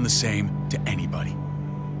would have done the same to anybody.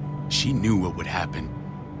 She knew what would happen.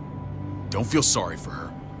 Don't feel sorry for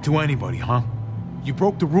her. To anybody, huh? You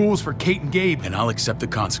broke the rules for Kate and Gabe. And I'll accept the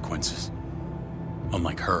consequences.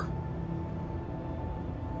 Unlike her.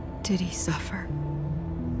 Did he suffer?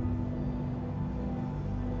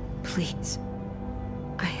 Please.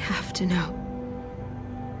 I have to know.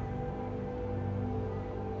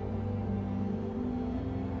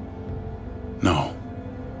 No.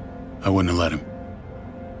 I wouldn't have let him.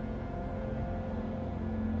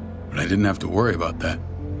 But I didn't have to worry about that.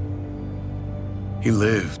 He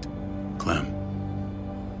lived, Clem.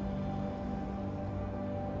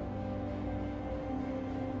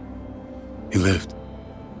 He lived.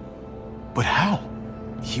 But how?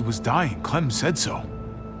 He was dying. Clem said so.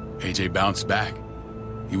 AJ bounced back.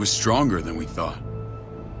 He was stronger than we thought.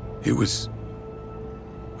 It was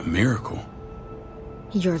a miracle.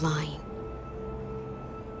 You're lying.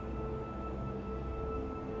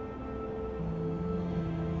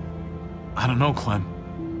 I don't know, Clem.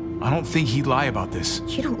 I don't think he'd lie about this.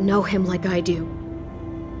 You don't know him like I do.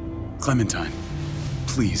 Clementine,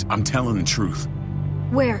 please, I'm telling the truth.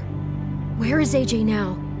 Where? Where is AJ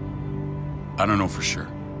now? I don't know for sure.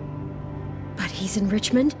 But he's in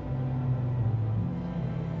Richmond?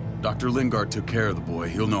 Dr. Lingard took care of the boy.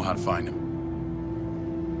 He'll know how to find him.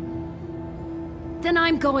 Then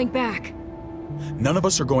I'm going back. None of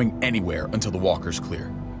us are going anywhere until the walker's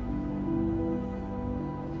clear.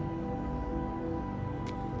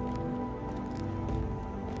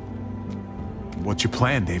 What's your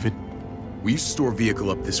plan, David? We used to store a vehicle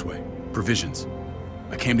up this way. Provisions.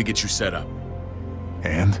 I came to get you set up.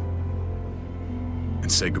 And?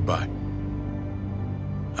 And say goodbye.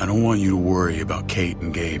 I don't want you to worry about Kate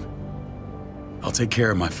and Gabe. I'll take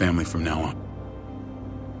care of my family from now on.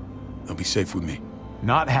 They'll be safe with me.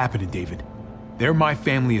 Not happening, David. They're my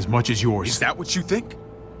family as much as yours. Is that what you think?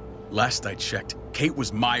 Last I checked, Kate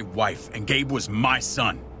was my wife and Gabe was my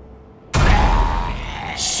son.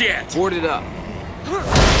 Shit! Board it up.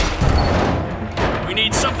 We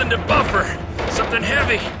need something to buffer. Something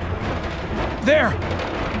heavy. There!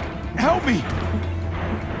 Help me!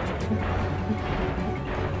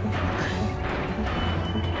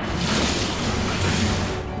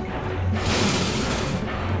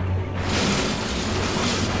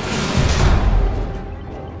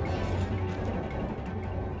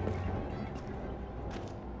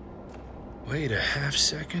 Wait a half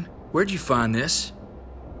second. Where'd you find this?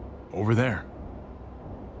 Over there.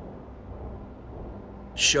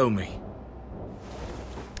 Show me.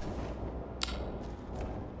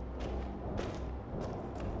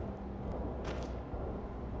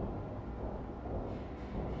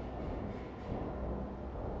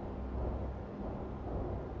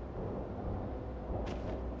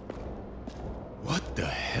 What the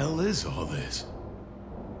hell is all this?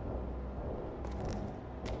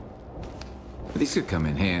 These could come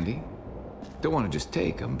in handy. Don't want to just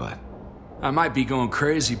take them, but... I might be going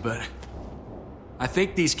crazy, but... I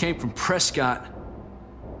think these came from Prescott.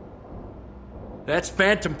 That's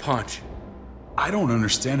Phantom Punch. I don't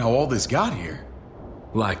understand how all this got here.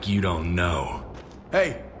 Like you don't know.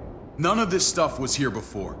 Hey, none of this stuff was here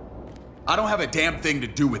before. I don't have a damn thing to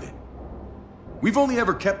do with it. We've only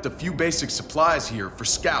ever kept a few basic supplies here for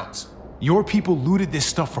scouts. Your people looted this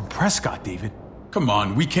stuff from Prescott, David. Come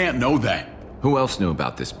on, we can't know that. Who else knew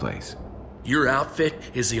about this place? Your outfit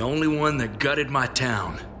is the only one that gutted my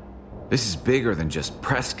town. This is bigger than just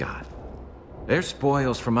Prescott. There's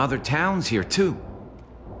spoils from other towns here, too.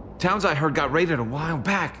 Towns I heard got raided a while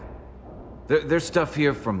back. There's stuff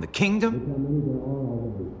here from the kingdom.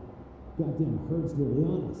 Goddamn herd's nearly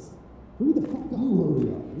on us. Hurry the fuck up. Hurry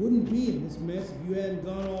up. Wouldn't be in this mess if you hadn't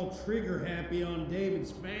gone all trigger happy on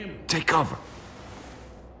David's family. Take cover.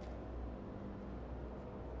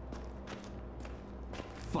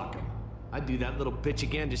 Fuck him. I'd do that little bitch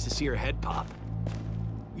again just to see her head pop.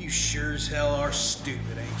 You sure as hell are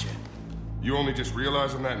stupid, ain't you? You only just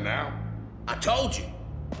realizing that now? I told you.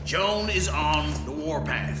 Joan is on the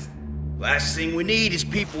warpath. Last thing we need is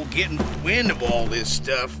people getting wind of all this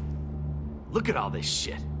stuff. Look at all this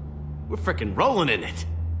shit. We're frickin' rolling in it.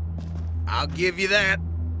 I'll give you that.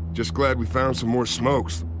 Just glad we found some more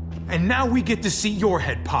smokes. And now we get to see your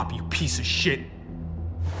head pop, you piece of shit.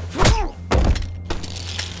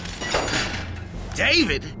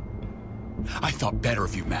 David? I thought better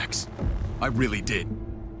of you, Max. I really did.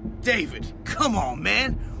 David, come on,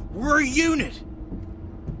 man. We're a unit.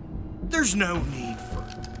 There's no need for...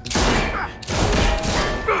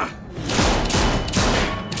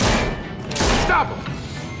 Stop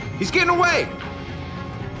him! He's getting away!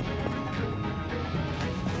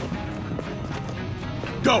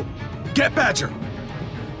 Go! Get Badger!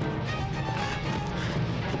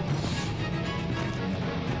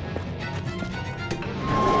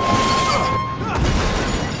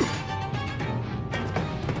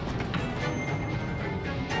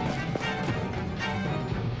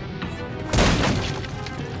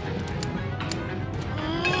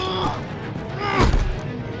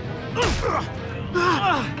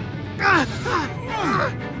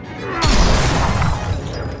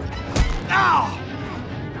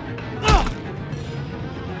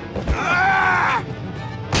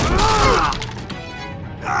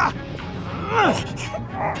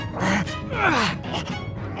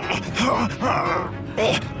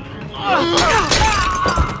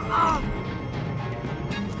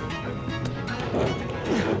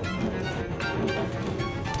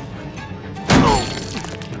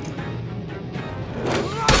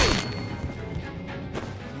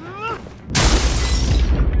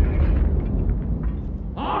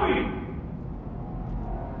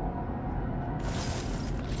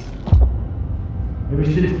 Ever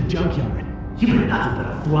since the junkyard, you've been nothing but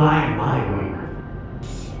a fly in my way.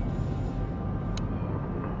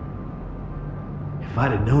 If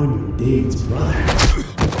I'd have known you were David's brother,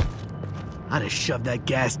 I'd have shoved that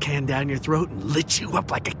gas can down your throat and lit you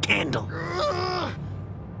up like a candle.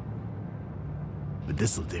 But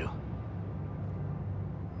this'll do.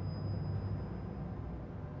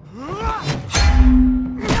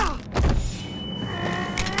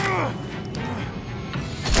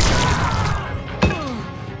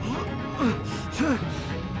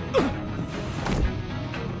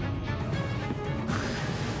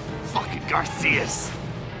 Garcias.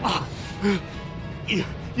 Oh,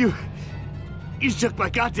 you shook my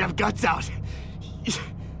goddamn guts out.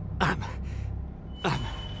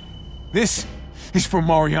 This is for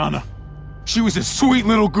Mariana. She was a sweet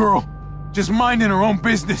little girl, just minding her own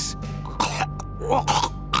business.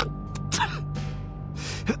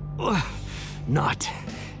 Not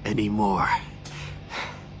anymore.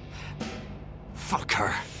 Fuck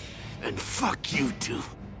her, and fuck you too.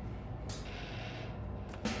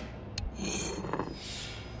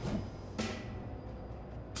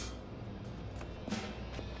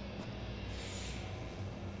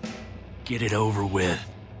 Get it over with.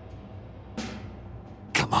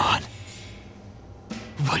 Come on.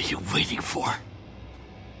 What are you waiting for?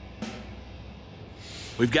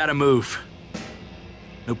 We've got to move.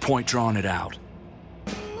 No point drawing it out.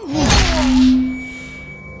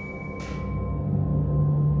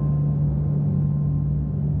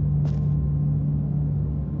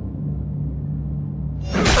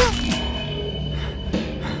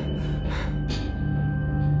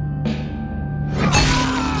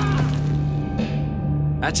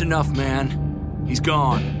 That's enough, man. He's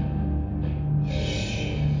gone.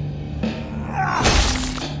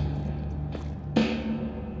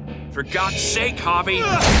 For God's sake, Javi!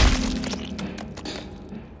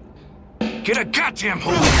 Get a goddamn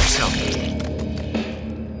hold of yourself!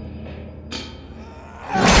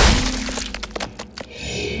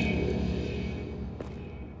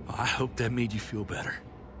 I hope that made you feel better.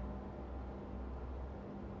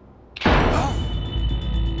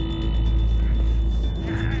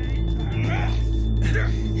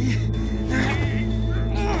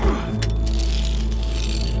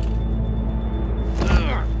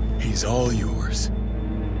 He's all yours.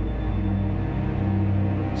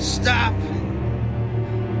 Stop!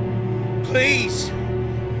 Please!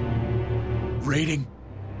 Raiding,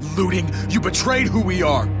 looting, you betrayed who we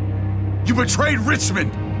are! You betrayed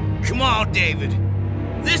Richmond! Come on, David.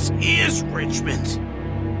 This is Richmond.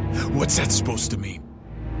 What's that supposed to mean?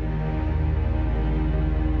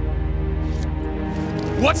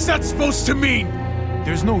 What's that supposed to mean?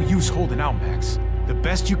 There's no use holding out, Max. The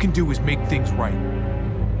best you can do is make things right.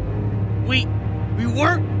 We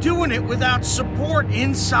weren't doing it without support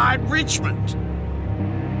inside Richmond.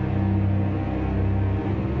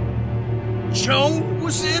 Joan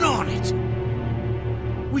was in on it.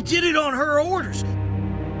 We did it on her orders.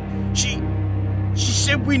 She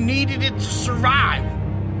said we needed it to survive.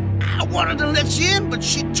 I wanted to let you in, but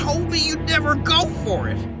she told me you'd never go for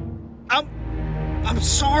it. I'm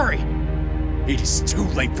sorry. It is too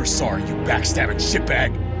late for sorry, you backstabbing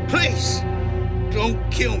shitbag. Please, don't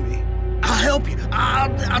kill me. I'll help you.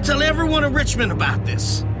 I'll tell everyone in Richmond about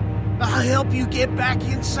this. I'll help you get back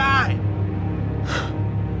inside.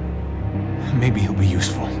 Maybe he'll be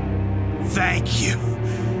useful. Thank you.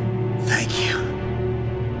 Thank you.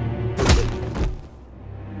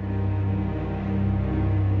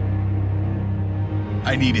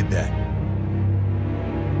 I needed that.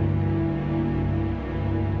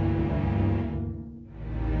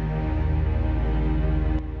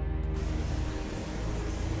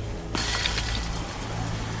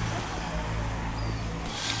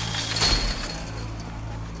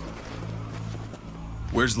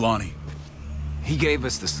 Where's Lonnie? He gave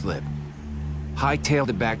us the slip. Hightailed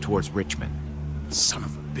it back towards Richmond. Son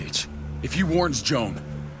of a bitch. If he warns Joan...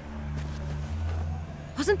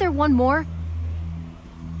 Wasn't there one more?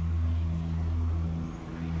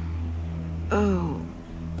 Oh.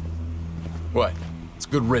 What? It's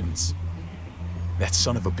good riddance. That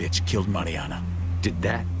son of a bitch killed Mariana. Did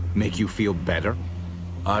that make you feel better?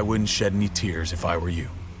 I wouldn't shed any tears if I were you.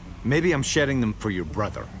 Maybe I'm shedding them for your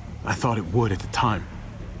brother. I thought it would at the time.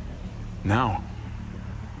 Now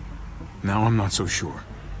I'm not so sure.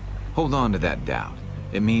 Hold on to that doubt.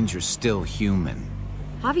 It means you're still human.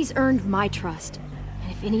 Javi's earned my trust.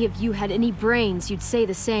 And if any of you had any brains, you'd say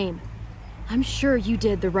the same. I'm sure you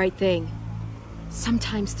did the right thing.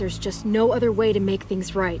 Sometimes there's just no other way to make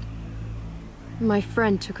things right. My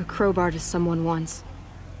friend took a crowbar to someone once.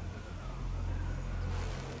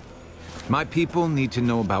 My people need to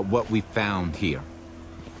know about what we found here.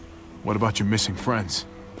 What about your missing friends?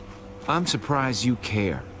 I'm surprised you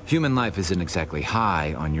care. Human life isn't exactly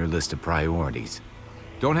high on your list of priorities.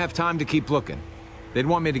 Don't have time to keep looking. They'd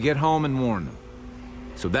want me to get home and warn them.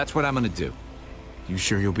 So that's what I'm gonna do. You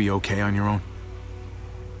sure you'll be okay on your own?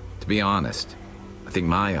 To be honest, I think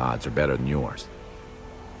my odds are better than yours.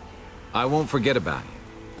 I won't forget about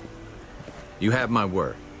you. You have my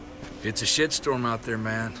word. It's a shitstorm out there,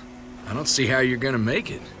 man. I don't see how you're gonna make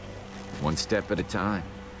it. One step at a time.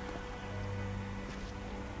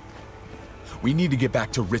 We need to get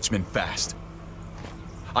back to Richmond fast.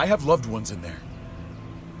 I have loved ones in there.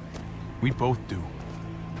 We both do.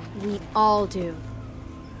 We all do.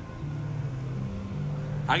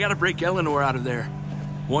 I gotta break Eleanor out of there.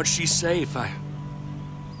 Once she's safe,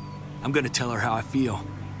 I'm gonna tell her how I feel.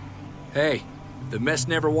 Hey, if the mess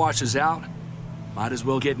never washes out, might as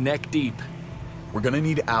well get neck deep. We're gonna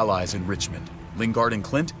need allies in Richmond. Lingard and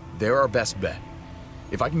Clint, they're our best bet.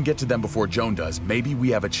 If I can get to them before Joan does, maybe we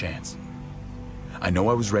have a chance. I know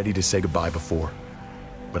I was ready to say goodbye before,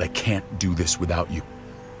 but I can't do this without you.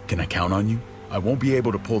 Can I count on you? I won't be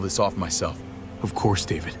able to pull this off myself. Of course,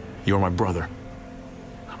 David. You're my brother.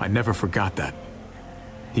 I never forgot that.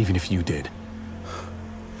 Even if you did.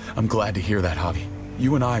 I'm glad to hear that, Javi.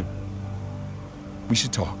 You and I... we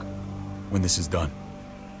should talk when this is done.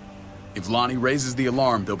 If Lonnie raises the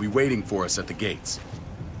alarm, they'll be waiting for us at the gates.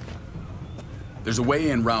 There's a way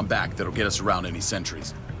in round back that'll get us around any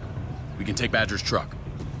sentries. We can take Badger's truck.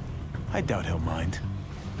 I doubt he'll mind.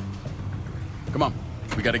 Come on,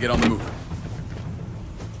 we gotta get on the move.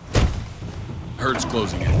 Herd's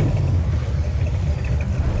closing in.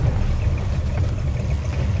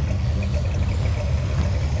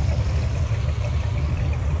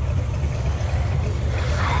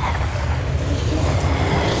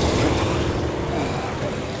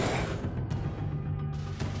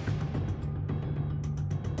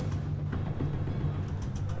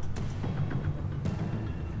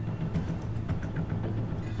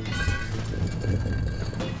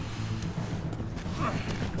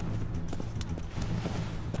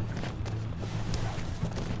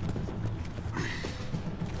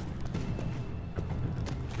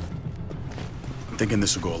 Thinking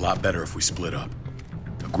this will go a lot better if we split up.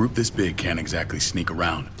 A group this big can't exactly sneak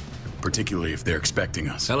around, particularly if they're expecting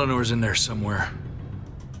us. Eleanor's in there somewhere.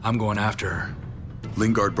 I'm going after her.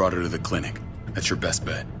 Lingard brought her to the clinic. That's your best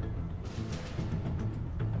bet.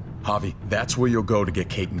 Javi, that's where you'll go to get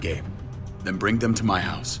Kate and Gabe. Then bring them to my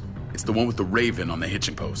house. It's the one with the Raven on the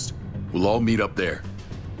hitching post. We'll all meet up there.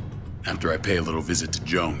 After I pay a little visit to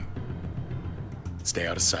Joan. Stay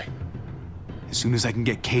out of sight. As soon as I can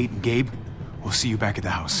get Kate and Gabe, we'll see you back at the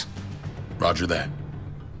house. Roger that.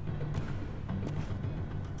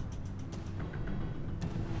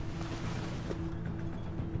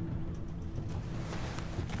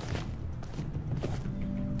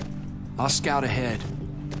 I'll scout ahead.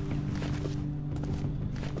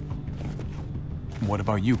 What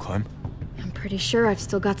about you, Clem? I'm pretty sure I've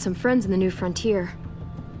still got some friends in the New Frontier.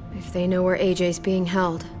 If they know where AJ's being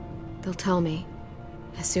held, they'll tell me.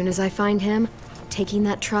 As soon as I find him, taking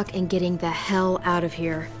that truck and getting the hell out of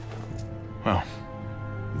here. Well,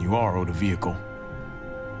 you are owed a vehicle.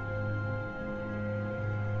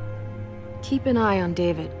 Keep an eye on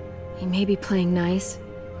David. He may be playing nice,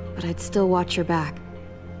 but I'd still watch your back.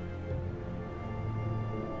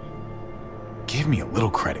 Give me a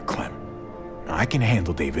little credit, Clem. I can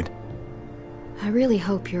handle David. I really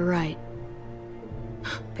hope you're right.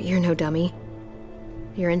 But you're no dummy.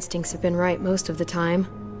 Your instincts have been right most of the time.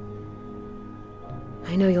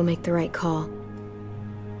 I know you'll make the right call.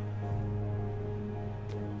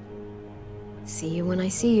 See you when I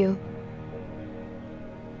see you.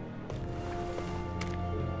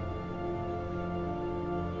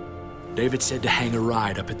 David said to hang a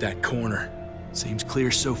ride up at that corner. Seems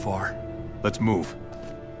clear so far. Let's move.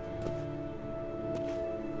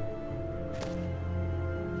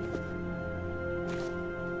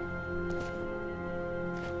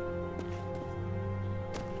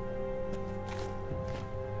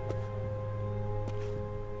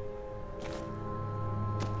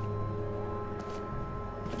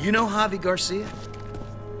 You know Javi Garcia?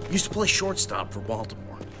 Used to play shortstop for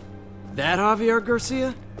Baltimore. That Javier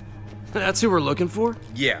Garcia? That's who we're looking for?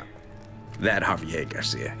 Yeah, that Javier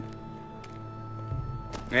Garcia.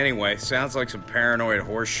 Anyway, sounds like some paranoid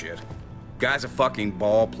horse shit. Guy's a fucking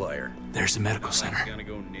ball player. There's the medical center. He's gonna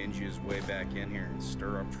go ninja his way back in here and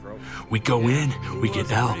stir up trouble. We go in, we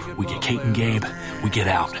get Elle, we get Kate and Gabe, we get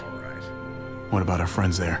out. What about our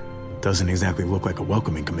friends there? Doesn't exactly look like a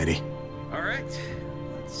welcoming committee. All right,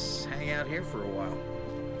 let's hang out here for a while.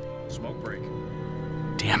 Smoke break.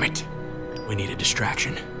 Damn it. We need a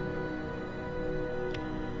distraction.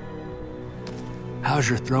 How's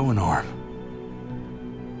your throwing arm?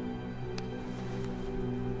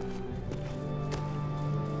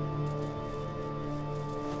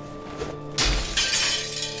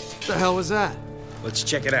 What the hell was that? Let's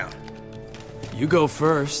check it out. You go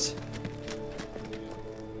first.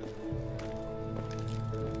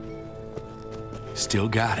 Still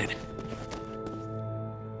got it.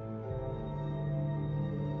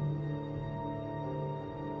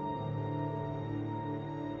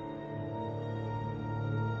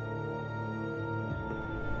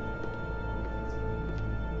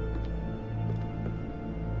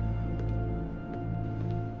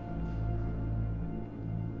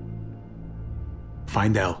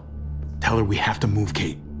 Find Elle. Tell her we have to move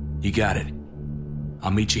Kate. You got it. I'll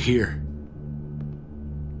meet you here.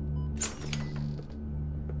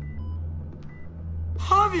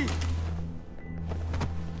 Javi!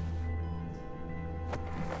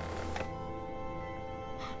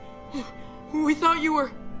 We thought you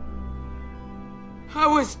were... I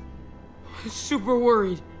was super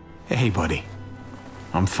worried. Hey, buddy.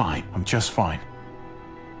 I'm fine. I'm just fine.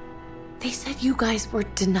 They said you guys were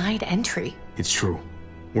denied entry. It's true.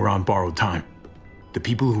 We're on borrowed time. The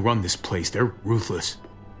people who run this place, they're ruthless.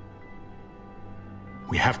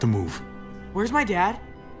 We have to move. Where's my dad?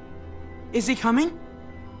 Is he coming?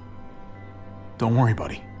 Don't worry,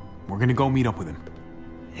 buddy. We're gonna go meet up with him.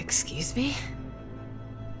 Excuse me?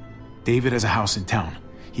 David has a house in town.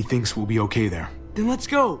 He thinks we'll be okay there. Then let's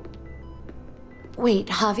go. Wait,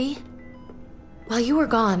 Javi? While you were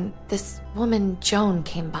gone, this woman, Joan,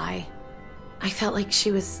 came by. I felt like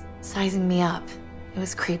she was sizing me up. It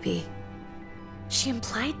was creepy. She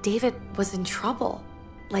implied David was in trouble,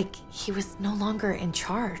 like he was no longer in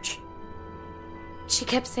charge. She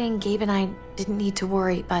kept saying Gabe and I didn't need to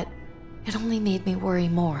worry, but it only made me worry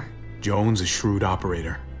more. Joan's a shrewd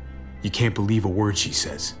operator. You can't believe a word she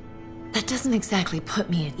says. That doesn't exactly put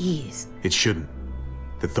me at ease. It shouldn't.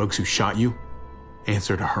 The thugs who shot you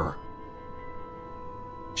answer to her.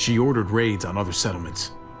 She ordered raids on other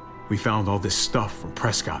settlements. We found all this stuff from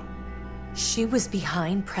Prescott. She was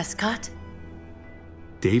behind Prescott?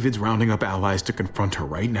 David's rounding up allies to confront her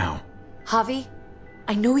right now. Javi,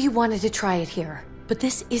 I know you wanted to try it here, but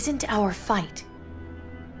this isn't our fight.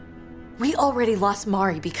 We already lost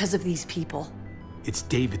Mari because of these people. It's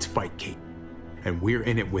David's fight, Kate. And we're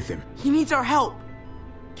in it with him. He needs our help.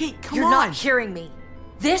 Kate, come on. You're not hearing me.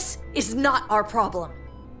 This is not our problem.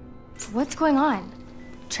 What's going on?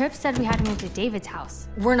 Tripp said we had to move to David's house.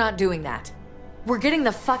 We're not doing that. We're getting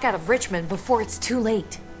the fuck out of Richmond before it's too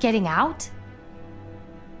late. Getting out?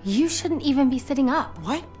 You shouldn't even be sitting up.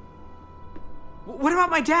 What? What about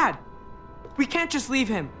my dad? We can't just leave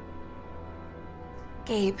him.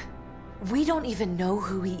 Gabe, we don't even know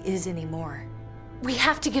who he is anymore. We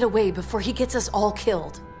have to get away before he gets us all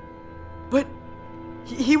killed. But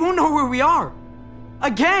he won't know where we are.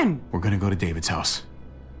 Again! We're gonna go to David's house.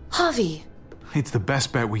 Javi! It's the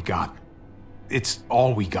best bet we got. It's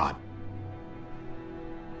all we got.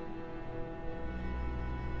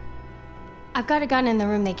 I've got a gun in the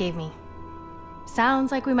room they gave me.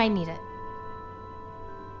 Sounds like we might need it.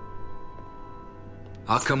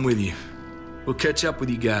 I'll come with you. We'll catch up with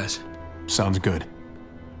you guys. Sounds good.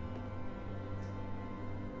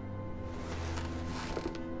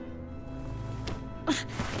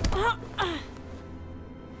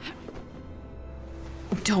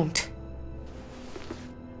 Don't.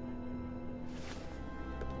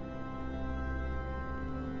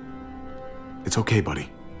 It's okay, buddy.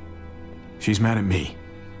 She's mad at me.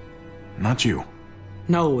 Not you.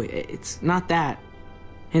 No, it's not that.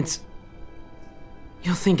 It's...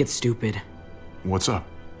 You'll think it's stupid. What's up?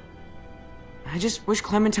 I just wish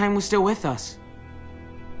Clementine was still with us.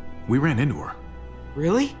 We ran into her.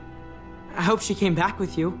 Really? I hope she came back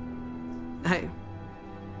with you.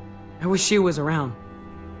 I wish she was around.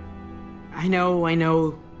 I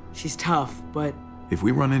know, she's tough, but... If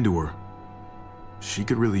we run into her, she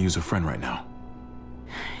could really use a friend right now.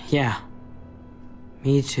 Yeah.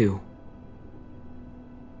 Me too.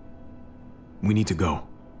 We need to go.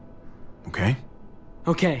 Okay?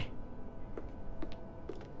 Okay.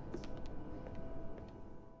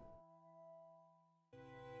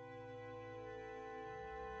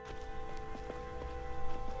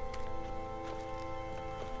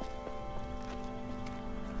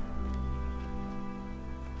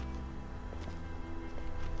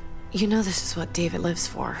 You know this is what David lives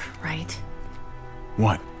for, right?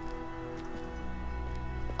 What?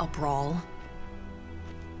 A brawl.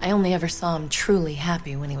 I only ever saw him truly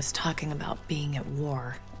happy when he was talking about being at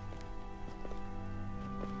war.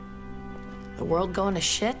 The world going to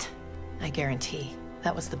shit? I guarantee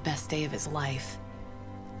that was the best day of his life.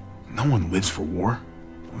 No one lives for war.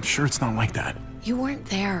 I'm sure it's not like that. You weren't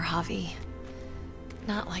there, Javi.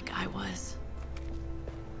 Not like I was.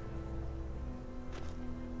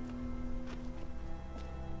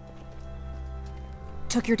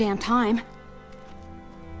 Took your damn time.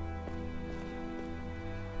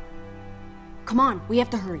 Come on, we have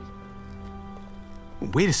to hurry.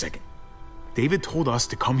 Wait a second. David told us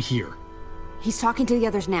to come here. He's talking to the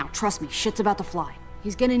others now. Trust me, shit's about to fly.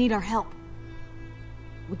 He's gonna need our help.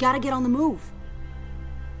 We gotta get on the move.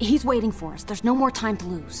 He's waiting for us. There's no more time to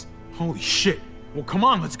lose. Holy shit. Well, come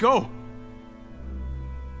on, let's go.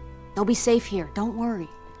 They'll be safe here. Don't worry.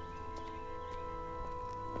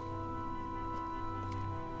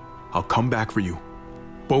 I'll come back for you.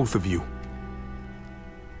 Both of you.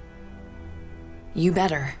 You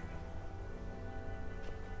better.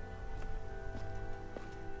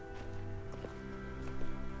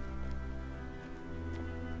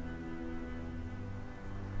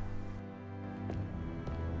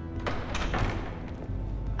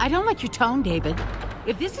 I don't like your tone, David.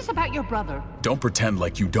 If this is about your brother... Don't pretend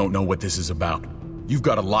like you don't know what this is about. You've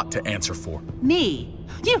got a lot to answer for. Me?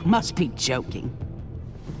 You must be joking.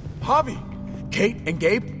 Javi, Kate and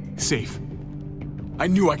Gabe? Safe. I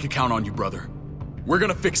knew I could count on you, brother. We're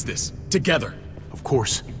gonna fix this, together. Of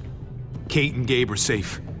course. Kate and Gabe are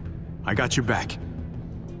safe. I got your back.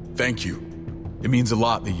 Thank you. It means a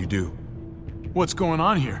lot that you do. What's going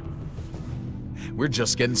on here? We're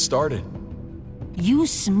just getting started. You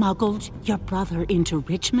smuggled your brother into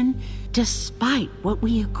Richmond despite what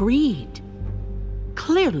we agreed.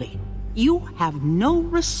 Clearly, you have no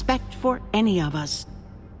respect for any of us.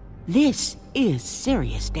 This is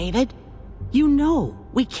serious, David. You know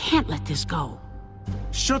we can't let this go.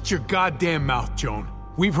 Shut your goddamn mouth, Joan.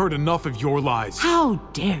 We've heard enough of your lies. How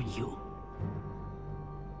dare you?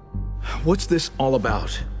 What's this all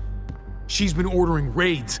about? She's been ordering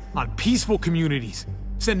raids on peaceful communities,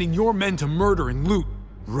 sending your men to murder and loot.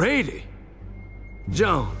 Raiding?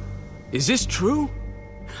 Joan, is this true?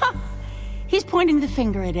 He's pointing the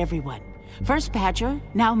finger at everyone. First Badger,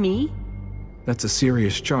 now me. That's a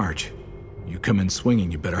serious charge. You come in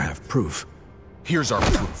swinging, you better have proof. Here's our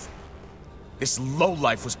proof. This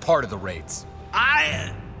lowlife was part of the raids.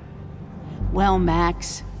 Well,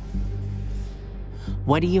 Max,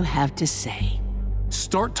 what do you have to say?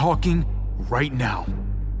 Start talking right now.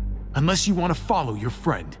 Unless you want to follow your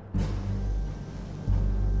friend.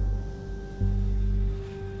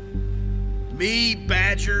 Me,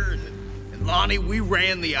 Badger, and Lonnie, we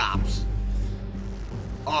ran the ops.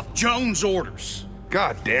 Off Joan's orders.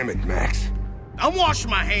 God damn it, Max. I'm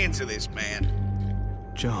washing my hands of this,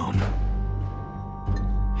 man. Joan.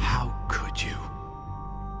 How could you?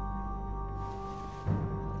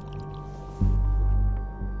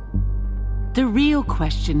 The real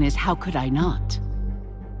question is, how could I not?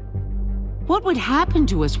 What would happen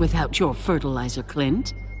to us without your fertilizer,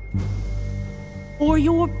 Clint? Or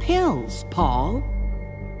your pills, Paul?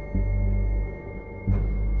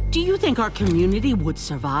 Do you think our community would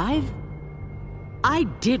survive? I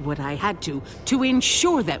did what I had to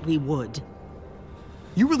ensure that we would.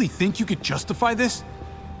 You really think you could justify this?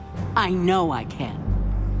 I know I can.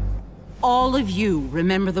 All of you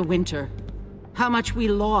remember the winter. How much we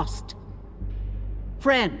lost.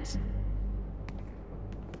 Friends.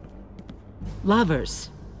 Lovers.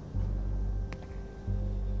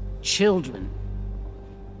 Children.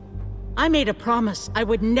 I made a promise I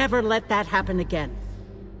would never let that happen again.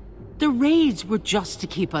 The raids were just to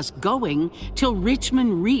keep us going till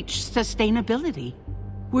Richmond reached sustainability.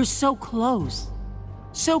 We're so close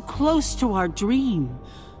to our dream.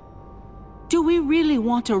 Do we really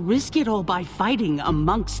want to risk it all by fighting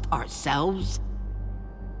amongst ourselves?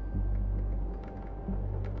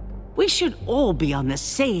 We should all be on the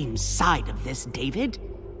same side of this, David.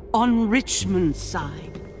 On Richmond's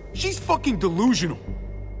side. She's fucking delusional.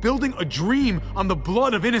 Building a dream on the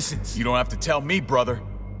blood of innocents. You don't have to tell me, brother.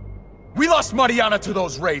 We lost Mariana to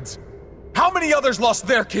those raids. How many others lost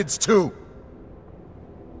their kids too?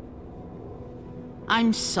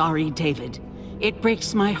 I'm sorry, David. It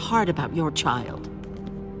breaks my heart about your child.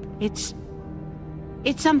 It's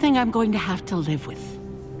something I'm going to have to live with.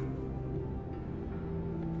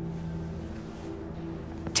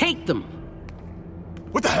 Take them.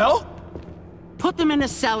 What the hell? Put them in a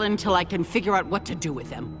cell until I can figure out what to do with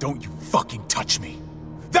them. Don't you fucking touch me.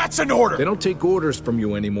 That's an order! They don't take orders from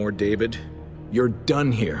you anymore, David. You're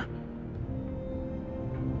done here.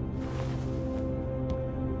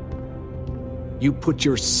 You put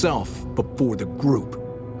yourself before the group.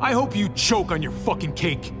 I hope you choke on your fucking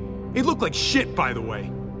cake. It looked like shit, by the way.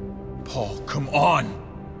 Paul, come on.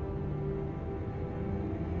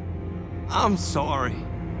 I'm sorry.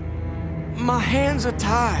 My hands are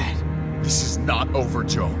tied. This is not over,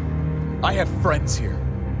 Joe. I have friends here.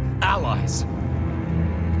 Allies.